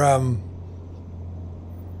are,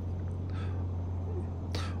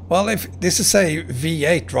 well, if this is a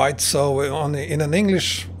V8, right? So in an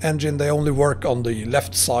English engine, they only work on the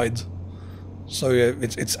left side. So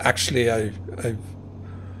it's actually a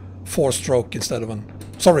 4-stroke instead of an,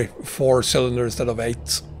 sorry, 4-cylinder instead of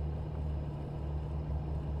 8.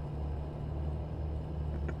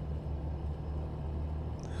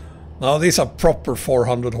 Now these are proper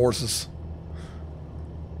 400 horses.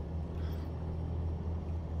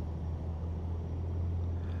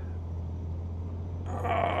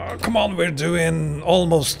 Come on, we're doing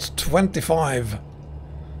almost 25.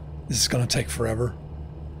 This is gonna take forever.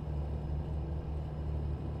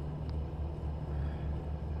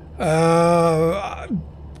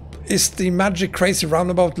 Is the Magic Crazy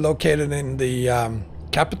Roundabout located in the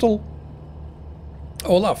capital?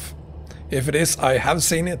 Olaf? If it is, I have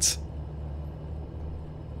seen it.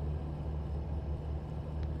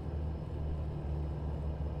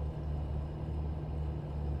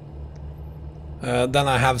 Then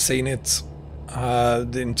I have seen it.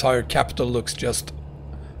 The entire capital looks just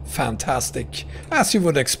fantastic, as you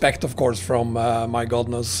would expect, of course, from My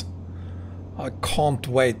Godness. I can't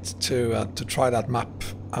wait to try that map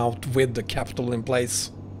out with the capital in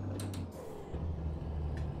place.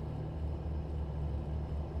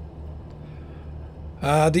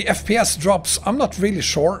 The FPS drops, I'm not really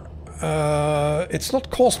sure. It's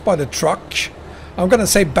not caused by the truck. I'm gonna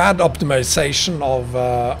say bad optimization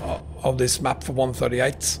of this map for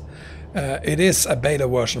 138. It is a beta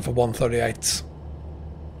version for 138.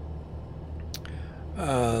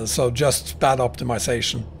 So just bad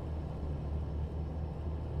optimization.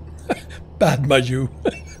 Bad Majooou.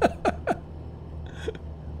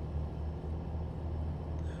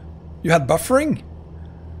 You had buffering?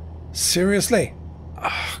 Seriously?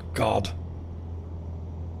 Oh, God.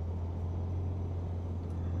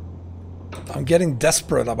 I'm getting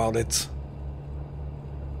desperate about it.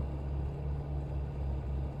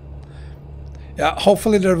 Yeah,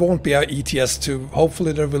 hopefully there won't be a ETS2.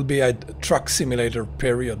 Hopefully there will be a truck simulator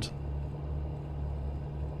period.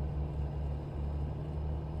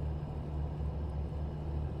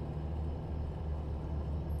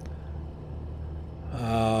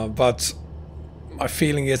 But my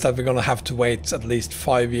feeling is that we're going to have to wait at least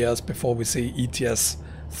 5 years before we see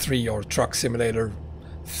ETS3 or Truck Simulator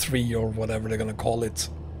 3 or whatever they're going to call it.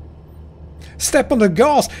 Step on the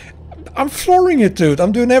gas! I'm flooring it, dude.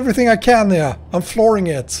 I'm doing everything I can here. I'm flooring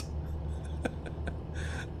it.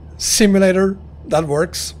 Simulator, that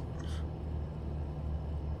works.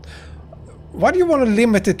 Why do you want to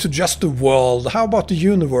limit it to just the world? How about the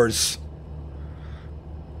universe?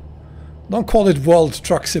 Don't call it World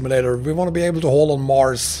Truck Simulator. We want to be able to haul on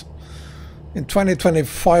Mars. In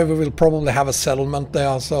 2025 we will probably have a settlement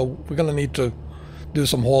there, so we're going to need to do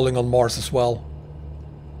some hauling on Mars as well.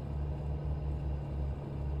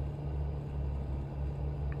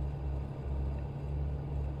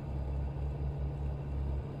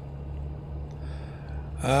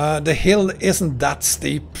 The hill isn't that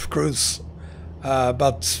steep, Cruz,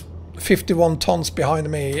 but 51 tons behind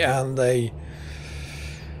me and a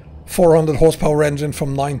 400 horsepower engine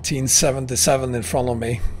from 1977 in front of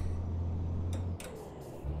me.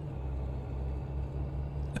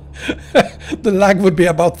 The lag would be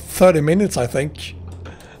about 30 minutes, I think.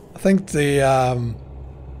 I think the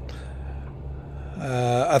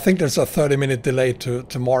I think there's a 30-minute delay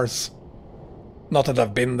to Mars. Not that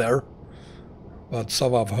I've been there, but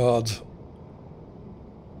so I've heard.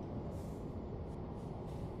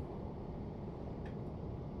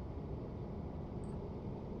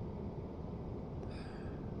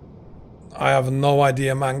 I have no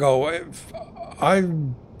idea, Mango. I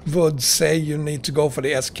would say you need to go for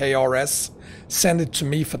the SKRS, send it to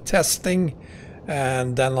me for testing,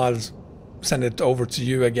 and then I'll send it over to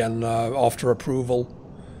you again after approval.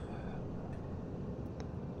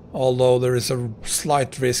 Although there is a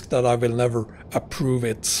slight risk that I will never approve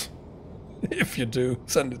it if you do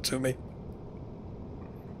send it to me.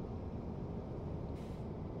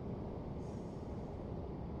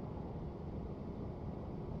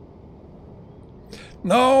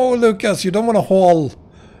 No, Lucas, you don't want to haul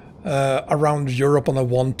around Europe on a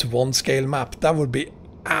 1-to-1 scale map. That would be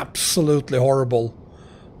absolutely horrible.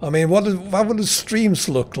 I mean, what would the streams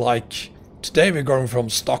look like? Today we're going from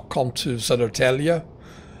Stockholm to Södertälje.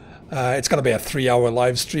 It's going to be a 3-hour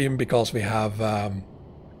live stream because we have a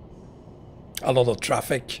lot of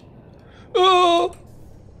traffic. Oh!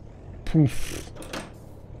 Poof.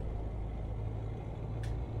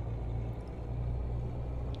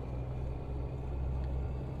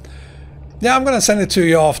 Yeah, I'm gonna send it to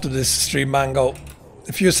you after this stream, Mango.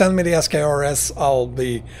 If you send me the SKRS, I'll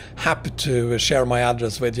be happy to share my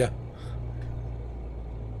address with you.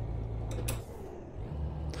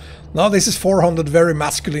 Now this is 400 very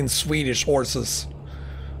masculine Swedish horses.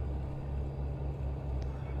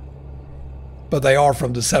 But they are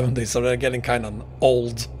from the 70s, so they're getting kind of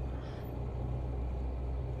old.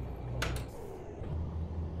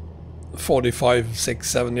 45, 6,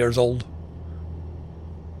 7 years old.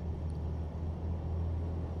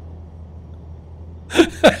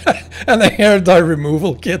 And a hair dye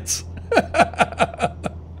removal kit.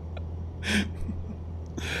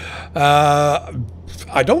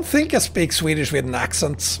 I don't think I speak Swedish with an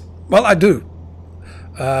accent. Well, I do.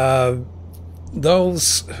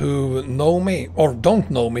 Those who know me or don't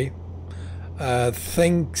know me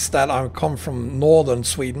thinks that I come from northern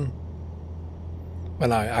Sweden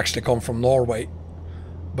when I actually come from Norway.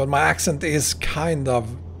 But my accent is kind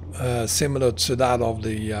of similar to that of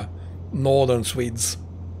the northern Swedes.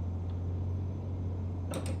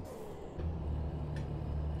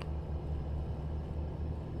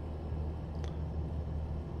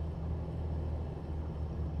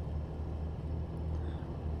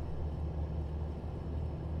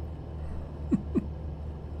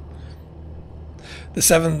 The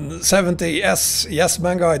 770S, yes,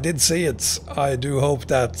 Mango, I did see it. I do hope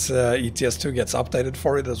that ETS2 gets updated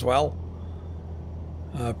for it as well.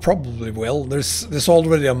 Probably will. There's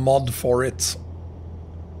already a mod for it.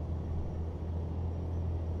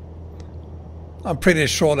 I'm pretty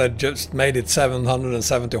sure they just made it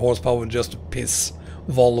 770 horsepower just to piss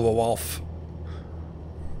Volvo off.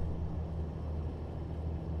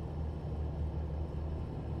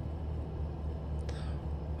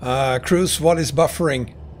 Cruz, what is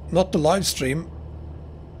buffering? Not the live stream,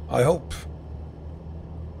 I hope.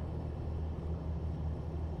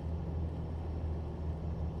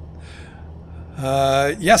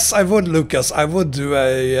 Yes, I would, Lucas. I would do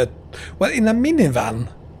a well, in a minivan.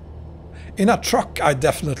 In a truck, I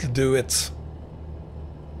definitely do it.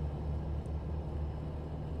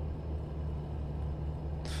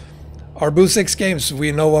 Our Boo 6 games,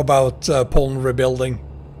 we know about Poland rebuilding.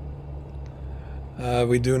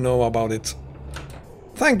 We do know about it.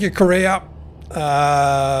 Thank you, Korea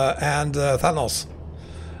and Thanos.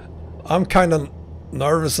 I'm kind of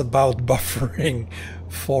nervous about buffering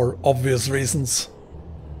for obvious reasons.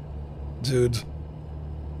 Dude.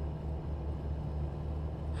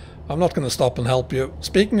 I'm not going to stop and help you.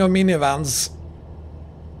 Speaking of minivans.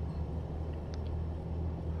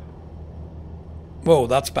 Whoa,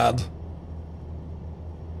 that's bad.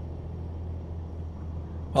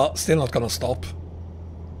 Well, still not going to stop.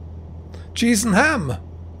 Cheese and ham,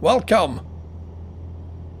 welcome.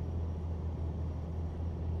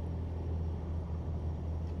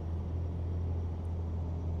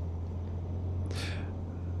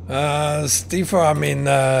 Steve, I mean,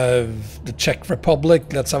 the Czech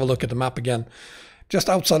Republic. Let's have a look at the map again. Just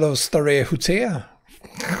outside of Staré Huté.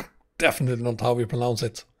 Definitely not how we pronounce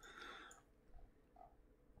it.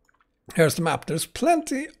 Here's the map. There's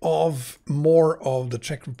plenty of more of the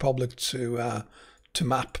Czech Republic to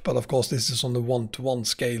map, but of course this is on the 1-to-1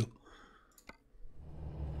 scale.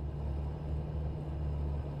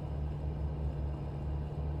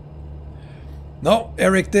 No,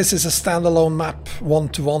 Eric, this is a standalone map,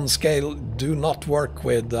 1-to-1 scale. Do not work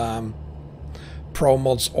with pro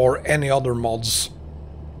mods or any other mods.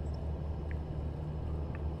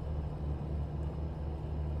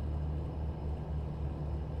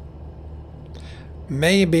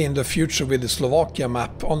 Maybe in the future with the Slovakia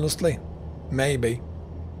map, honestly. Maybe.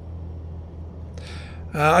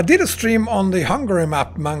 I did a stream on the Hungary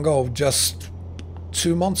map, Mango, just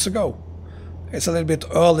 2 months ago. It's a little bit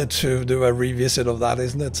early to do a revisit of that,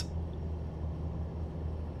 isn't it?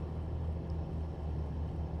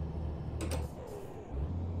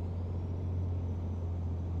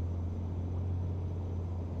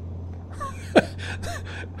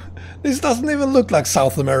 This doesn't even look like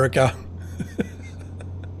South America.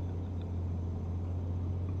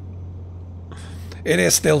 It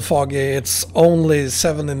is still foggy. It's only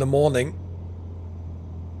 7 in the morning.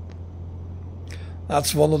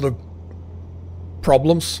 That's one of the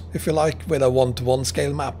problems, if you like, with a 1-to-1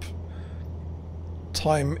 scale map.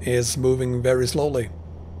 Time is moving very slowly.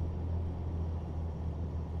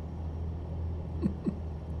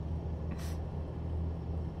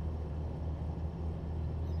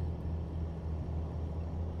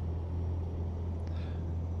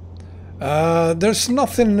 There's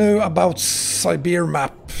nothing new about Sibir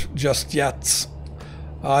map just yet.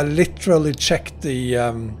 I literally checked the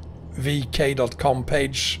vk.com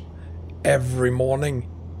page every morning.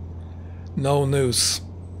 No news.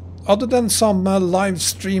 Other than some live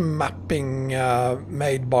stream mapping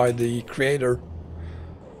made by the creator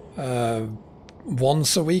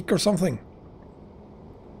once a week or something.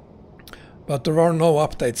 But there are no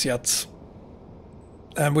updates yet.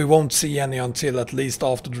 And we won't see any until at least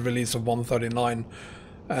after the release of 139.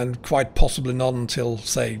 And quite possibly not until,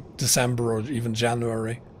 say, December or even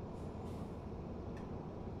January.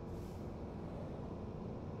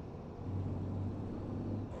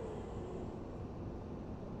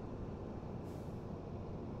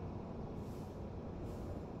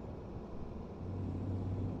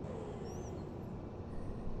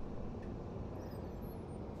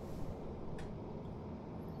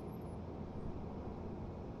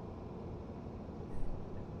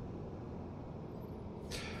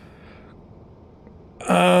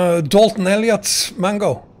 Dalton Elliott,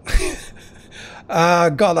 Mango.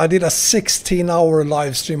 God, I did a 16-hour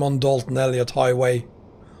live stream on Dalton Elliott Highway.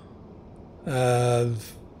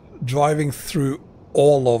 Driving through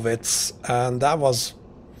all of it. And that was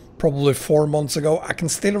probably 4 months ago. I can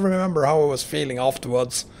still remember how I was feeling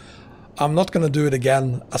afterwards. I'm not going to do it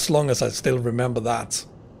again as long as I still remember that.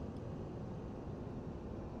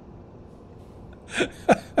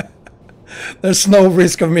 There's no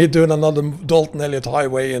risk of me doing another Dalton Elliott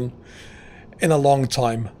Highway in a long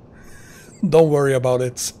time. Don't worry about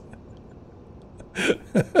it.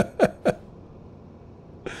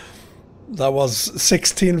 That was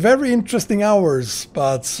 16 very interesting hours,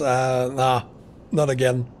 but nah, not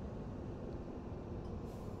again.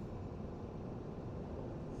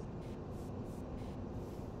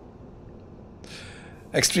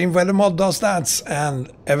 Extreme Weather Mod does that,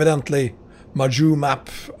 and evidently Majooou Map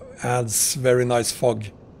adds very nice fog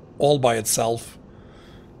all by itself.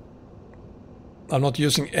 I'm not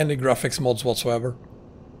using any graphics mods whatsoever.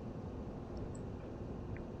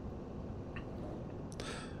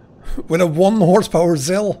 With a 1 horsepower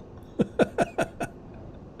ZIL.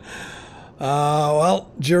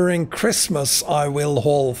 Well, during Christmas I will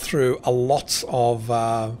haul through a lot of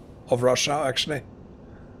Russia, actually.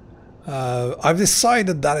 I've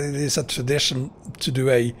decided that it is a tradition to do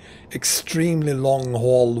a extremely long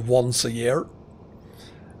haul once a year.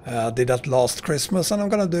 Did that last Christmas, and I'm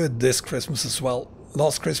gonna do it this Christmas as well.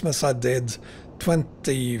 Last Christmas I did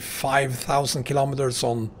 25,000 kilometers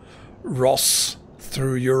on Ross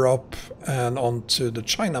through Europe and onto the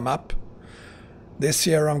China map. This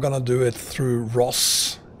year I'm gonna do it through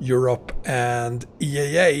Ross, Europe and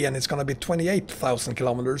EAA, and it's gonna be 28,000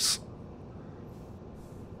 kilometers.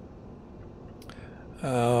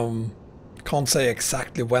 Can't say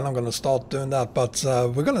exactly when I'm gonna start doing that, but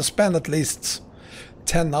we're gonna spend at least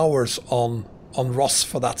 10 hours on Ross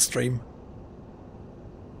for that stream.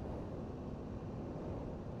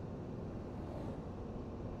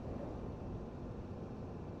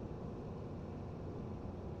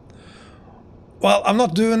 Well, I'm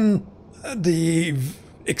not doing the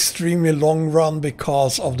extremely long run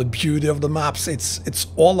because of the beauty of the maps. It's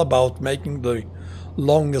all about making the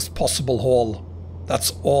longest possible haul.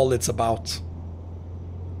 That's all it's about.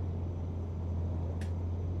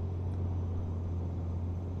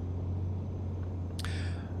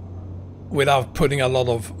 Without putting a lot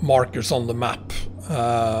of markers on the map,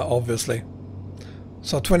 obviously.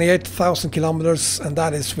 So 28,000 kilometers, and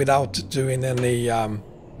that is without doing any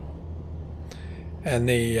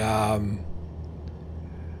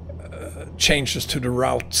changes to the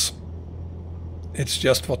route. It's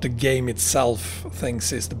just what the game itself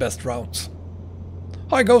thinks is the best route.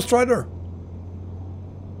 Hi, Ghost Rider!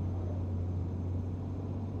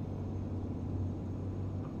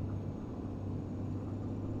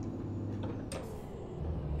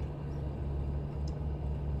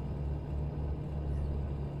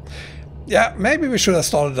 Yeah, maybe we should have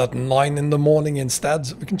started at 9 in the morning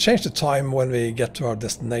instead. We can change the time when we get to our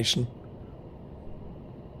destination.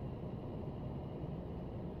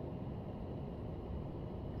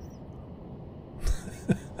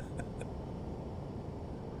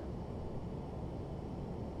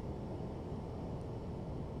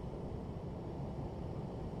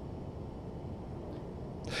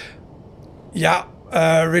 Yeah,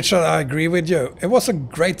 Richard, I agree with you. It was a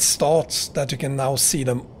great start that you can now see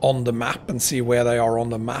them on the map and see where they are on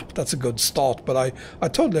the map. That's a good start, but I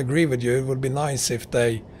totally agree with you. It would be nice if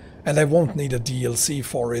they, and they won't need a DLC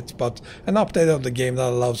for it, but an update of the game that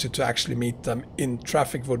allows you to actually meet them in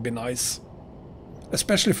traffic would be nice.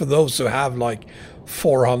 Especially for those who have like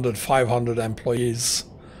 400, 500 employees.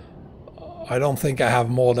 I don't think I have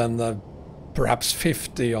more than perhaps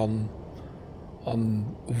 50 on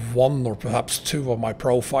one or perhaps two of my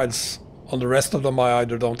profiles. On the rest of them I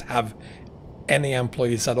either don't have any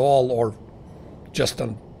employees at all or just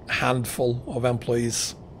a handful of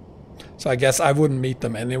employees. So I guess I wouldn't meet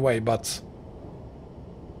them anyway, but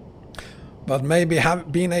maybe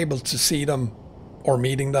being able to see them or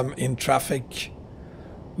meeting them in traffic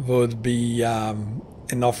would be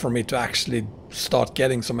enough for me to actually start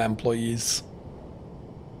getting some employees.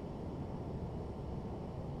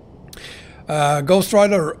 Ghost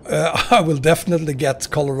Rider, I will definitely get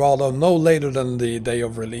Colorado no later than the day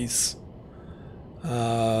of release.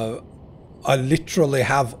 I literally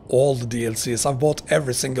have all the DLCs. I've bought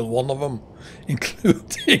every single one of them,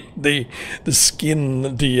 including the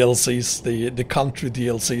skin DLCs, the country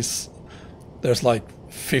DLCs. There's like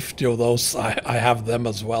 50 of those. I have them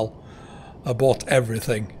as well. I bought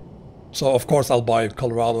everything. So of course I'll buy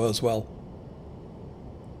Colorado as well.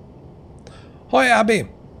 Hi Abby.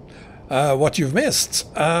 What you've missed?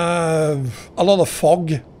 A lot of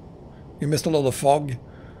fog. You missed a lot of fog.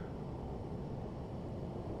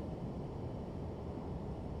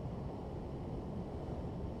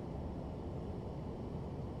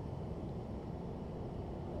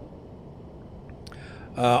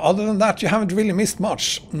 Other than that, you haven't really missed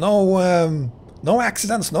much. No, no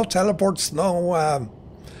accidents, no teleports, no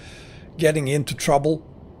getting into trouble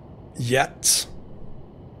yet.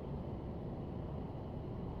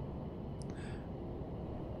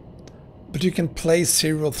 But you can play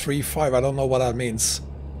 035. I don't know what that means.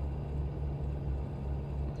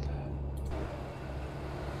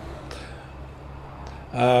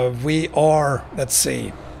 We are, let's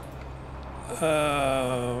see.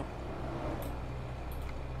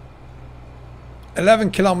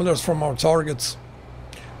 11 kilometers from our targets.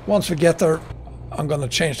 Once we get there, I'm gonna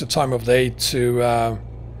change the time of day to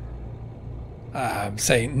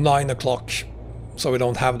say 9 o'clock, so we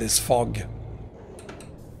don't have this fog.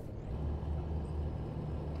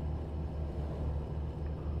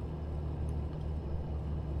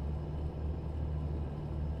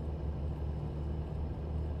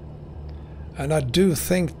 And I do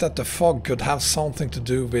think that the fog could have something to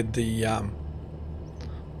do with the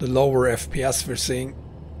lower FPS we're seeing.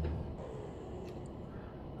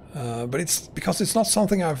 But it's because it's not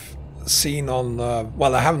something I've seen on...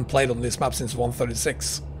 well, I haven't played on this map since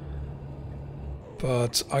 136.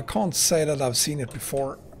 But I can't say that I've seen it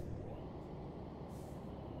before.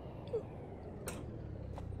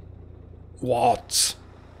 What?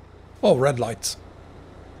 Oh, red light.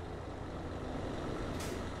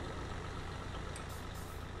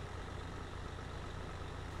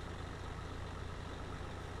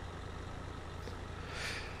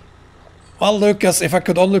 Well, Lucas, if I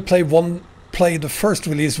could only play the first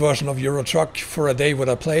release version of Euro Truck for a day, would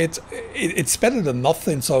I play it? It's better than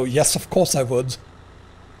nothing, so yes, of course I would.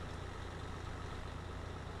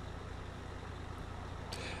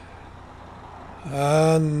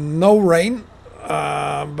 No rain,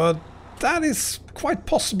 but that is quite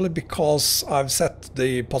possibly because I've set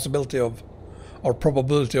the possibility of, or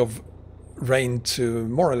probability of, rain to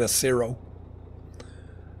more or less 0.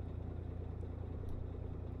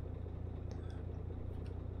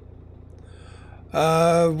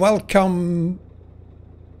 Welcome,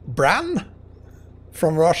 Bran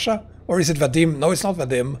from Russia, or is it Vadim? No, it's not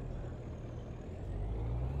Vadim.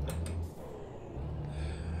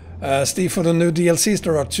 Steve, for the new DLCs,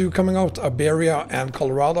 there are 2 coming out, Iberia and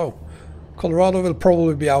Colorado. Colorado will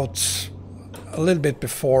probably be out a little bit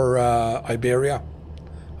before Iberia,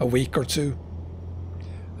 a week or 2.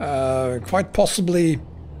 Quite possibly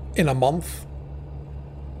in a month.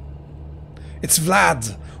 It's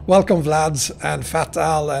Vlad. Welcome, Vlad and Fat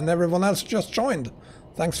Al and everyone else just joined.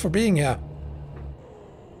 Thanks for being here.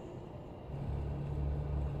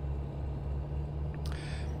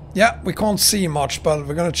 Yeah, we can't see much, but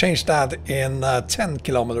we're going to change that in 10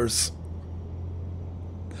 kilometers.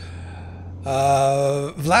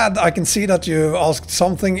 Vlad, I can see that you asked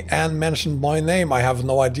something and mentioned my name. I have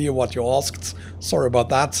no idea what you asked. Sorry about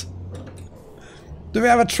that. Do we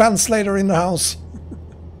have a translator in the house?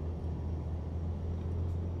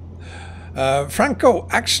 Franco,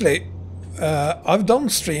 actually, I've done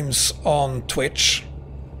streams on Twitch.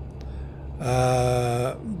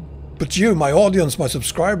 But you, my audience, my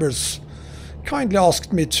subscribers, kindly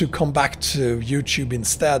asked me to come back to YouTube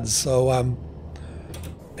instead. So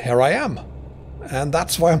here I am. And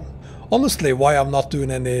that's why honestly, why I'm not doing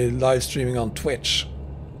any live streaming on Twitch.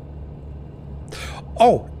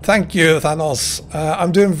 Oh, thank you, Thanos.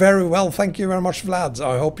 I'm doing very well. Thank you very much, Vlad.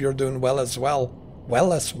 I hope you're doing well as well.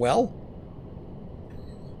 Well as well?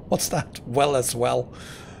 What's that? Well as well.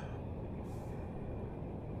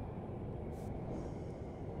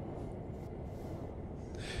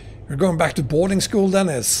 You're going back to boarding school,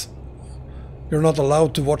 Dennis? You're not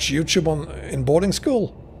allowed to watch YouTube in boarding school?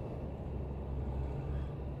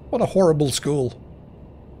 What a horrible school.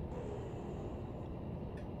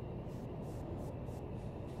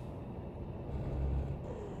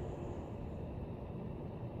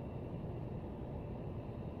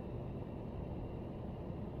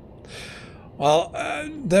 Well,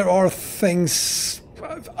 there are things...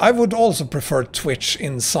 I would also prefer Twitch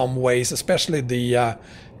in some ways, especially the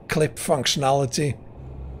clip functionality.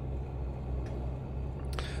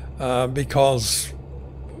 Because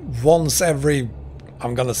once every,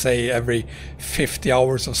 I'm gonna say every 50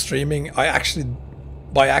 hours of streaming, I actually,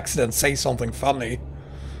 by accident, say something funny.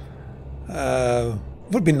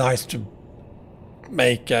 Would be nice to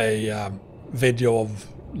make a video of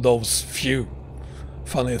those few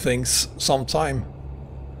funny things sometime.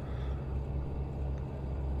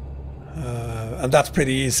 And that's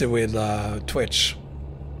pretty easy with Twitch.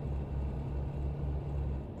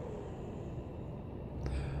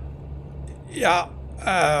 Yeah,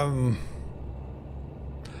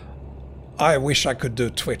 I wish I could do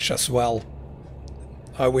Twitch as well.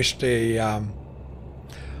 I wish the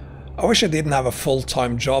I wish I didn't have a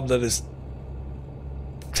full-time job that is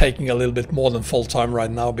taking a little bit more than full-time right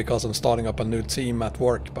now because I'm starting up a new team at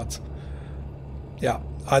work. But yeah,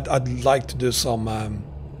 I'd like to do some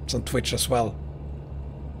Twitch as well.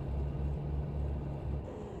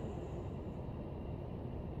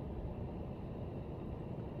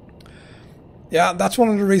 Yeah, that's one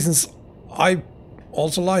of the reasons I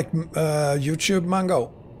also like YouTube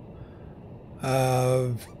Mango.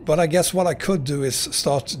 But I guess what I could do is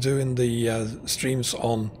start doing the streams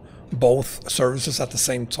on both services at the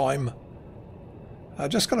same time. I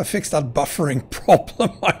just gotta fix that buffering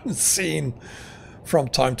problem I'm seeing from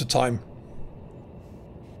time to time.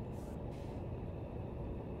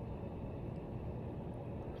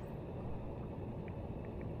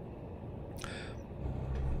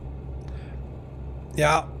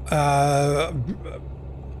 Yeah,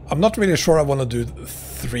 I'm not really sure I want to do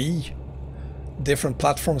 3 different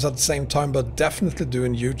platforms at the same time, but definitely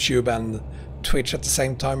doing YouTube and Twitch at the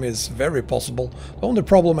same time is very possible. The only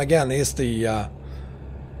problem again is the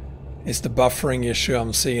buffering issue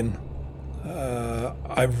I'm seeing.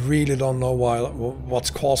 I really don't know what's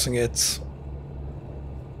causing it.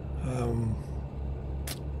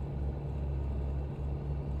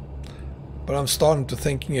 But I'm starting to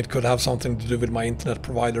thinking it could have something to do with my internet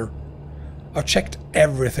provider. I've checked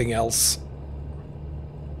everything else.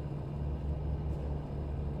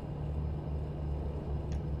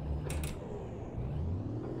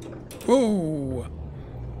 Ooh.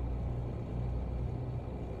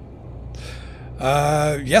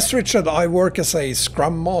 Yes, Richard, I work as a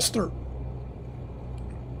Scrum Master.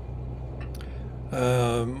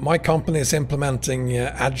 My company is implementing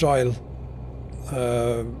Agile.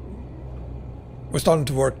 We're starting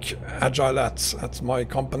to work Agile at my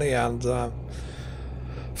company, and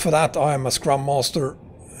for that I am a Scrum Master.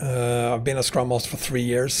 I've been a Scrum Master for 3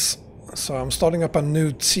 years, so I'm starting up a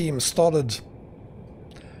new team. Started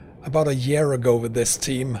about a year ago with this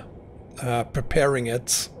team, preparing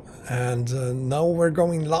it, and now we're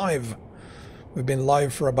going live. We've been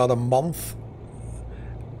live for about a month,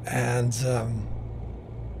 and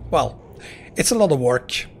well, it's a lot of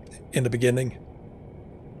work in the beginning.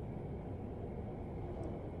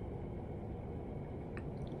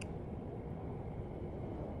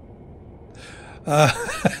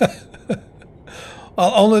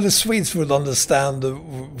 Well, only the Swedes would understand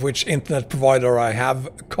which internet provider I have,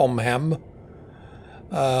 Comhem.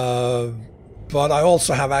 But I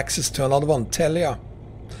also have access to another one, Telia.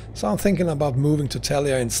 So I'm thinking about moving to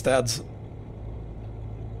Telia instead.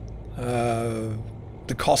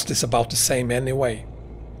 The cost is about the same anyway.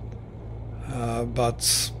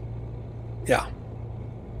 But yeah.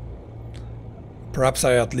 Perhaps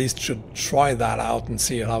I at least should try that out and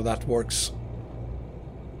see how that works.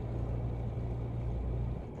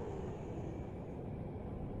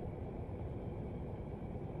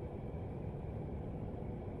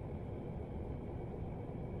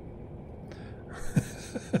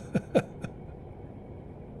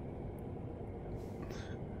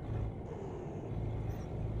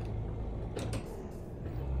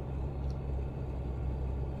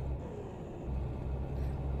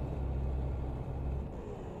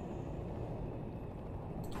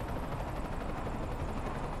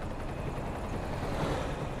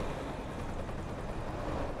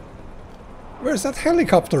 Where's that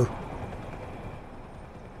helicopter?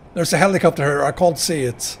 There's a helicopter here. I can't see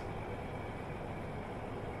it.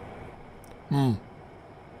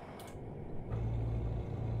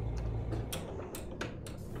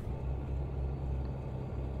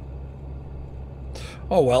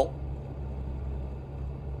 Oh well.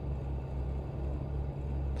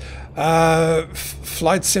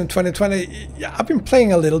 Flight Sim 2020. Yeah, I've been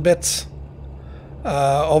playing a little bit.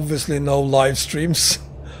 Obviously no live streams.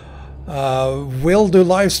 Will do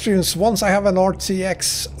live streams once I have an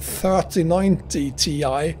RTX 3090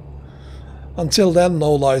 Ti. Until then,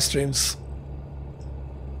 no live streams.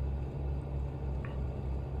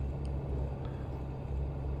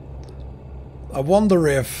 I wonder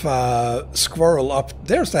if Squirrel up...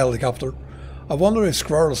 There's the helicopter. I wonder if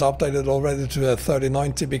Squirrel's updated already to a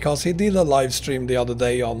 3090, because he did a live stream the other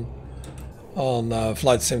day on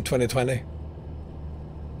Flight Sim 2020.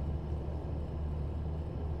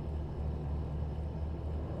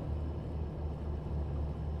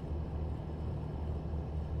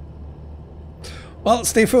 Well,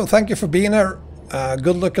 Steve-o, thank you for being here.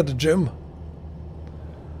 Good luck at the gym.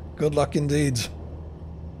 Good luck indeed.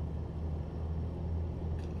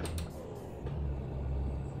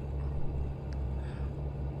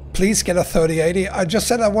 Please get a 3080. I just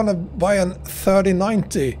said I want to buy a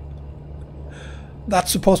 3090.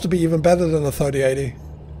 That's supposed to be even better than a 3080.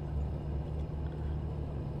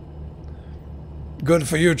 Good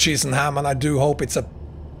for you, Cheese and Ham, and I do hope it's a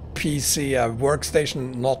PC, a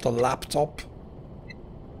workstation, not a laptop.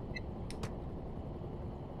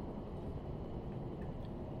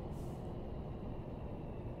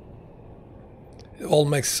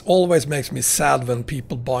 It always makes me sad when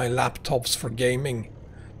people buy laptops for gaming.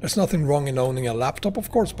 There's nothing wrong in owning a laptop, of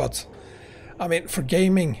course, but I mean, for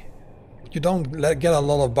gaming, you don't get a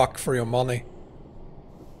lot of buck for your money.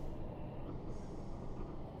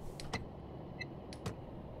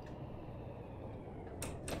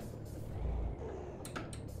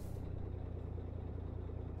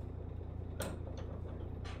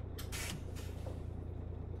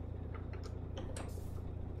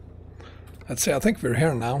 Let's see, I think we're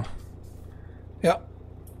here now. Yeah.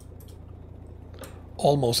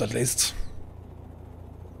 Almost, at least.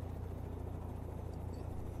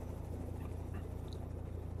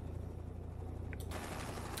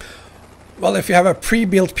 Well, if you have a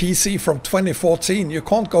pre-built PC from 2014, you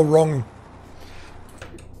can't go wrong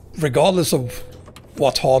regardless of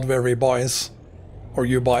what hardware he buys or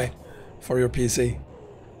you buy for your PC.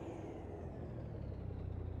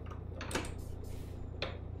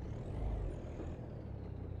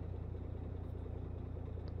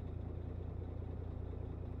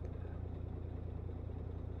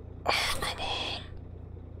 Oh, come on.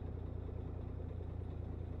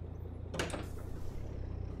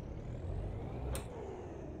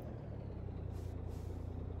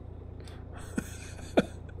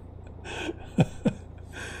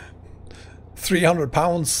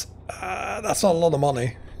 £300, that's not a lot of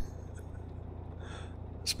money,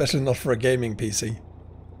 especially not for a gaming PC.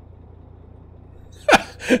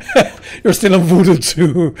 You're still on Voodoo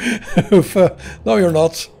 2. No, you're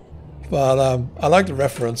not, but I like the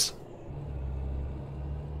reference.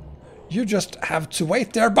 You just have to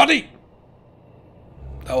wait there, buddy.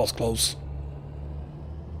 That was close.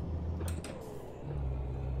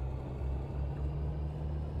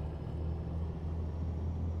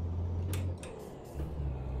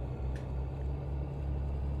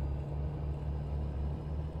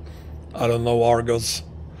 I don't know Argos.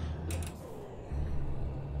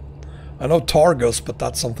 I know Targos, but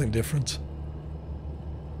that's something different.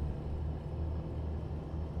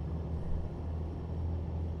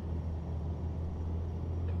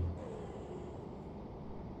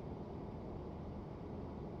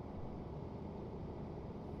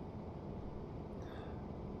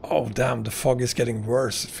 Oh damn, the fog is getting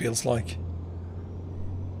worse, it feels like.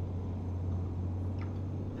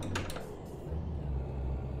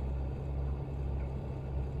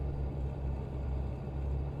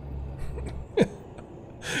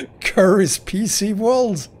 Curry's PC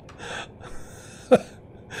World.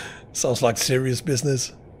 Sounds like serious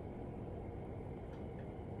business.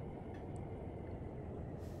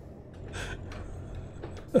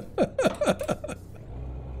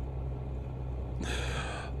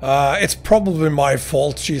 It's probably my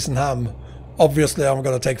fault, cheese and ham. Obviously, I'm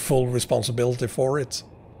going to take full responsibility for it.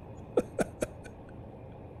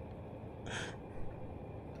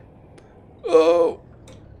 Oh.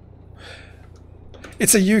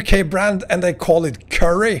 It's a UK brand and they call it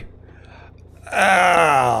Curry.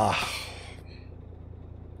 Ah.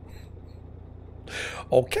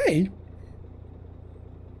 Okay.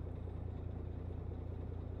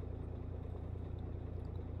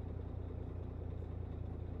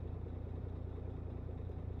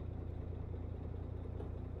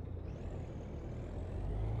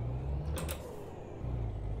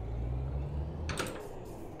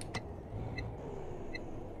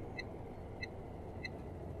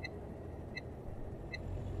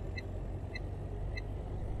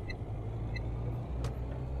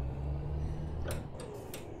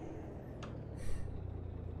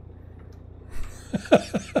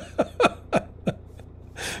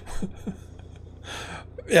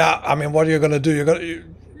 Yeah, I mean, what are you gonna do?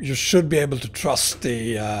 You should be able to trust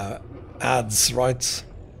the ads, right?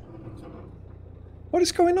 What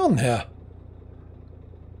is going on here?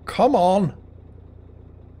 Come on.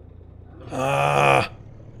 Ah.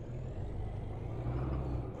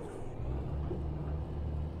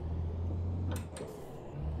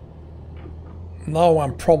 Now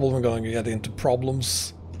I'm probably going to get into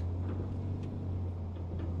problems.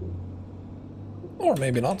 Or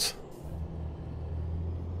maybe not.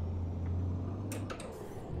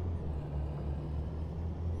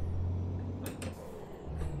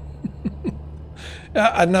 Yeah,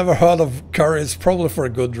 I'd never heard of Curry's, probably for a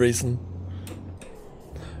good reason.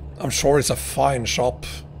 I'm sure it's a fine shop,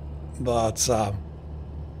 but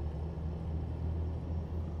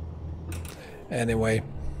anyway.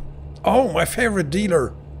 Oh, my favorite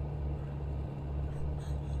dealer.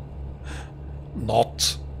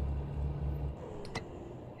 Not.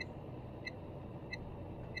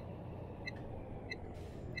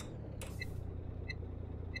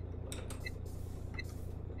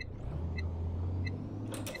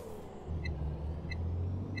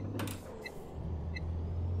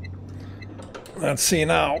 Let's see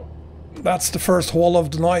now. That's the first haul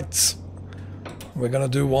of the night. We're gonna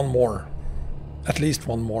do one more. At least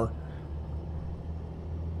one more.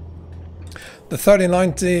 The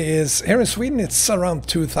 3090 is, here in Sweden, it's around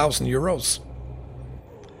 2,000 euros.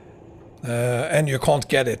 And you can't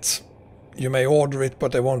get it. You may order it,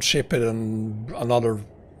 but they won't ship it in another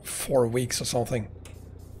 4 weeks or something.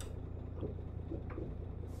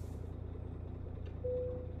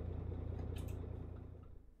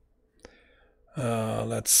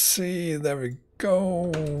 Let's see, there we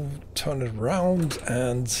go. Turn it around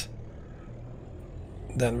and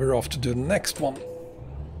then we're off to do the next one.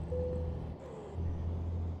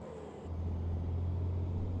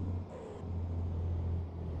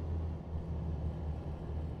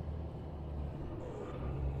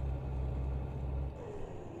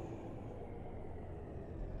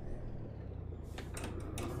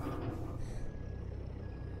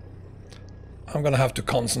 I'm gonna have to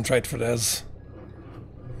concentrate for this.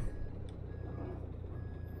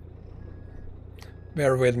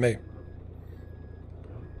 Bear with me.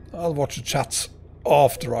 I'll watch the chats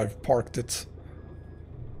after I've parked it.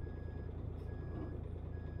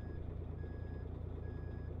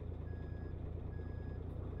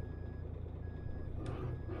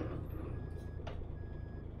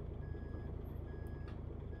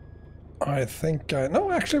 I think no,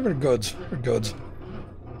 actually we're good. We're good.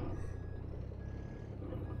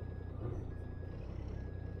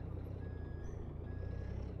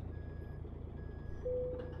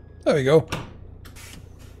 There we go.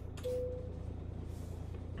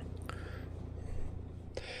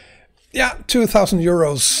 Yeah, 2,000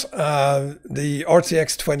 euros. The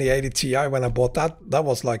RTX 2080 Ti, when I bought that, that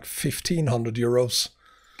was like 1,500 euros.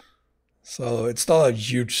 So it's not a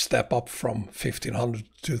huge step up from 1,500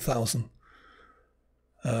 to 2,000.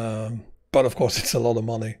 But of course, it's a lot of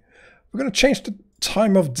money. We're going to change the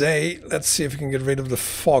time of day. Let's see if we can get rid of the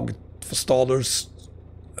fog for starters.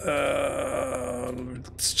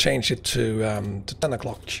 Let's change it to 10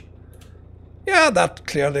 o'clock. Yeah, that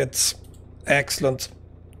cleared it. Excellent.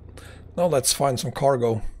 Now let's find some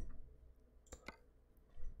cargo.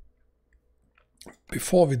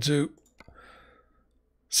 Before we do...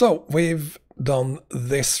 So, we've done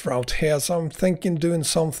this route here, so I'm thinking doing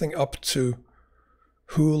something up to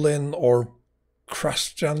Hulin or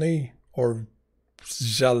Krasjany or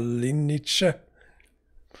Zalinice,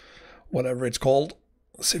 whatever it's called.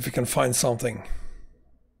 See if we can find something.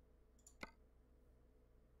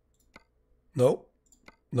 No,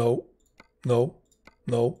 no, no,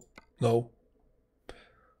 no, no.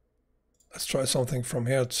 Let's try something from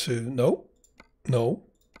here to... No, no,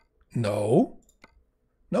 no,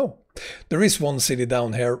 no. There is one city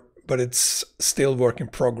down here, but it's still work in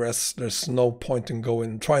progress. There's no point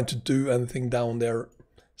in trying to do anything down there.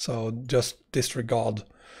 So just disregard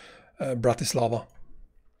Bratislava.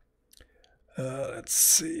 Let's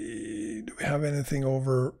see, do we have anything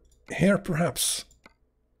over here perhaps?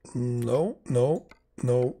 No, no,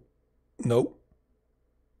 no, no.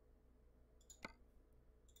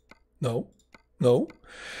 No, no,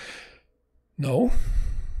 no.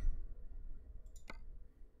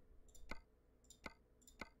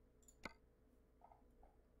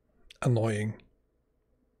 Annoying.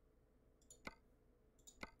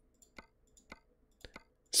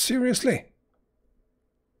 Seriously?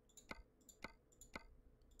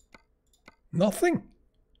 Nothing?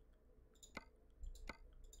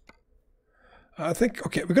 I think,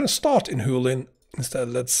 okay, we're going to start in Hulin instead.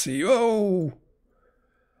 Let's see. Oh!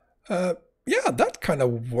 Yeah, that kind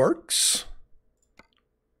of works.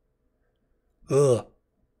 Ugh.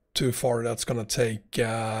 Too far. That's going to take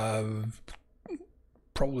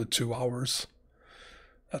probably 2 hours.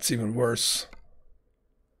 That's even worse.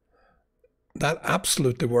 That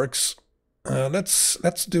absolutely works.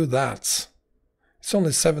 Let's do that. It's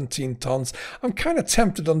only 17 tons. I'm kind of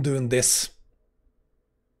tempted on doing this.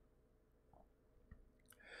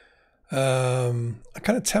 I'm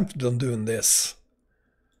kind of tempted on doing this.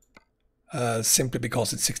 Simply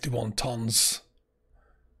because it's 61 tons.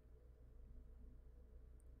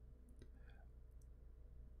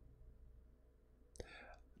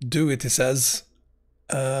 Do it, he says.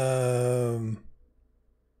 We're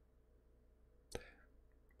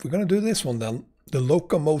going to do this one then. The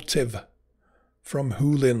locomotive from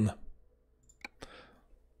Hulin.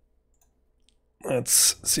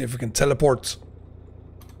 Let's see if we can teleport.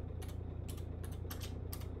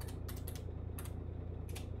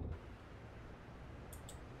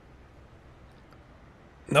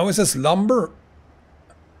 Now it says lumber.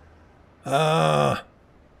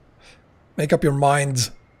 Make up your mind.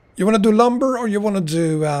 You want to do lumber or you want to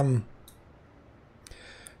do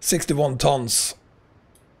 61 tons?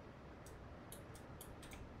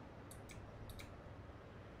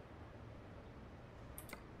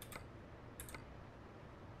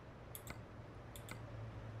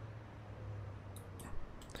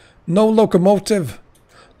 No locomotive.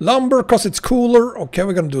 Lumber because it's cooler. Okay,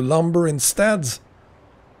 we're going to do lumber instead.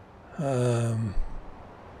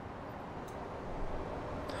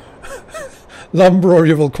 Lumber or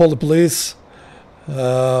you will call the police.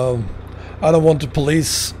 I don't want the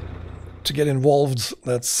police to get involved.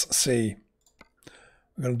 Let's see.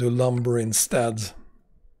 We're going to do lumber instead.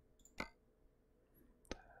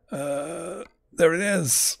 There it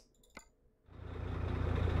is.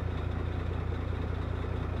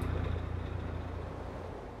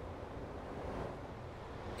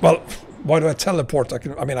 Well, why do I teleport? I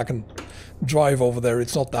can drive over there.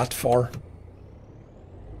 It's not that far.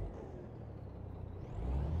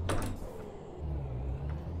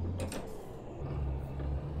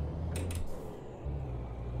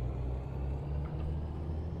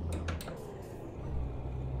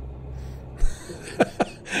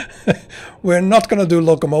 We're not going to do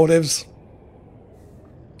locomotives.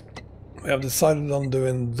 We have decided on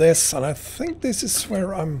doing this, and I think this is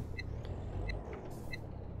where I'm...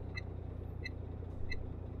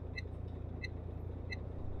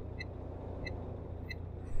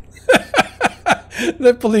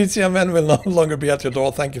 The policia men will no longer be at your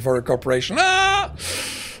door. Thank you for your cooperation. Ah!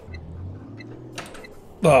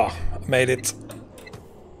 Oh, made it.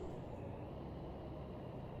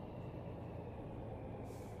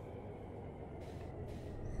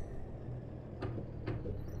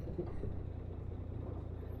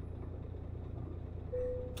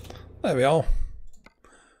 There we are.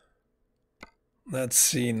 Let's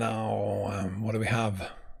see now. What do we have?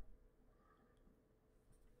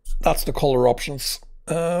 That's the color options.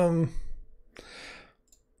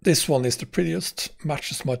 This one is the prettiest.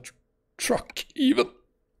 Matches my truck even.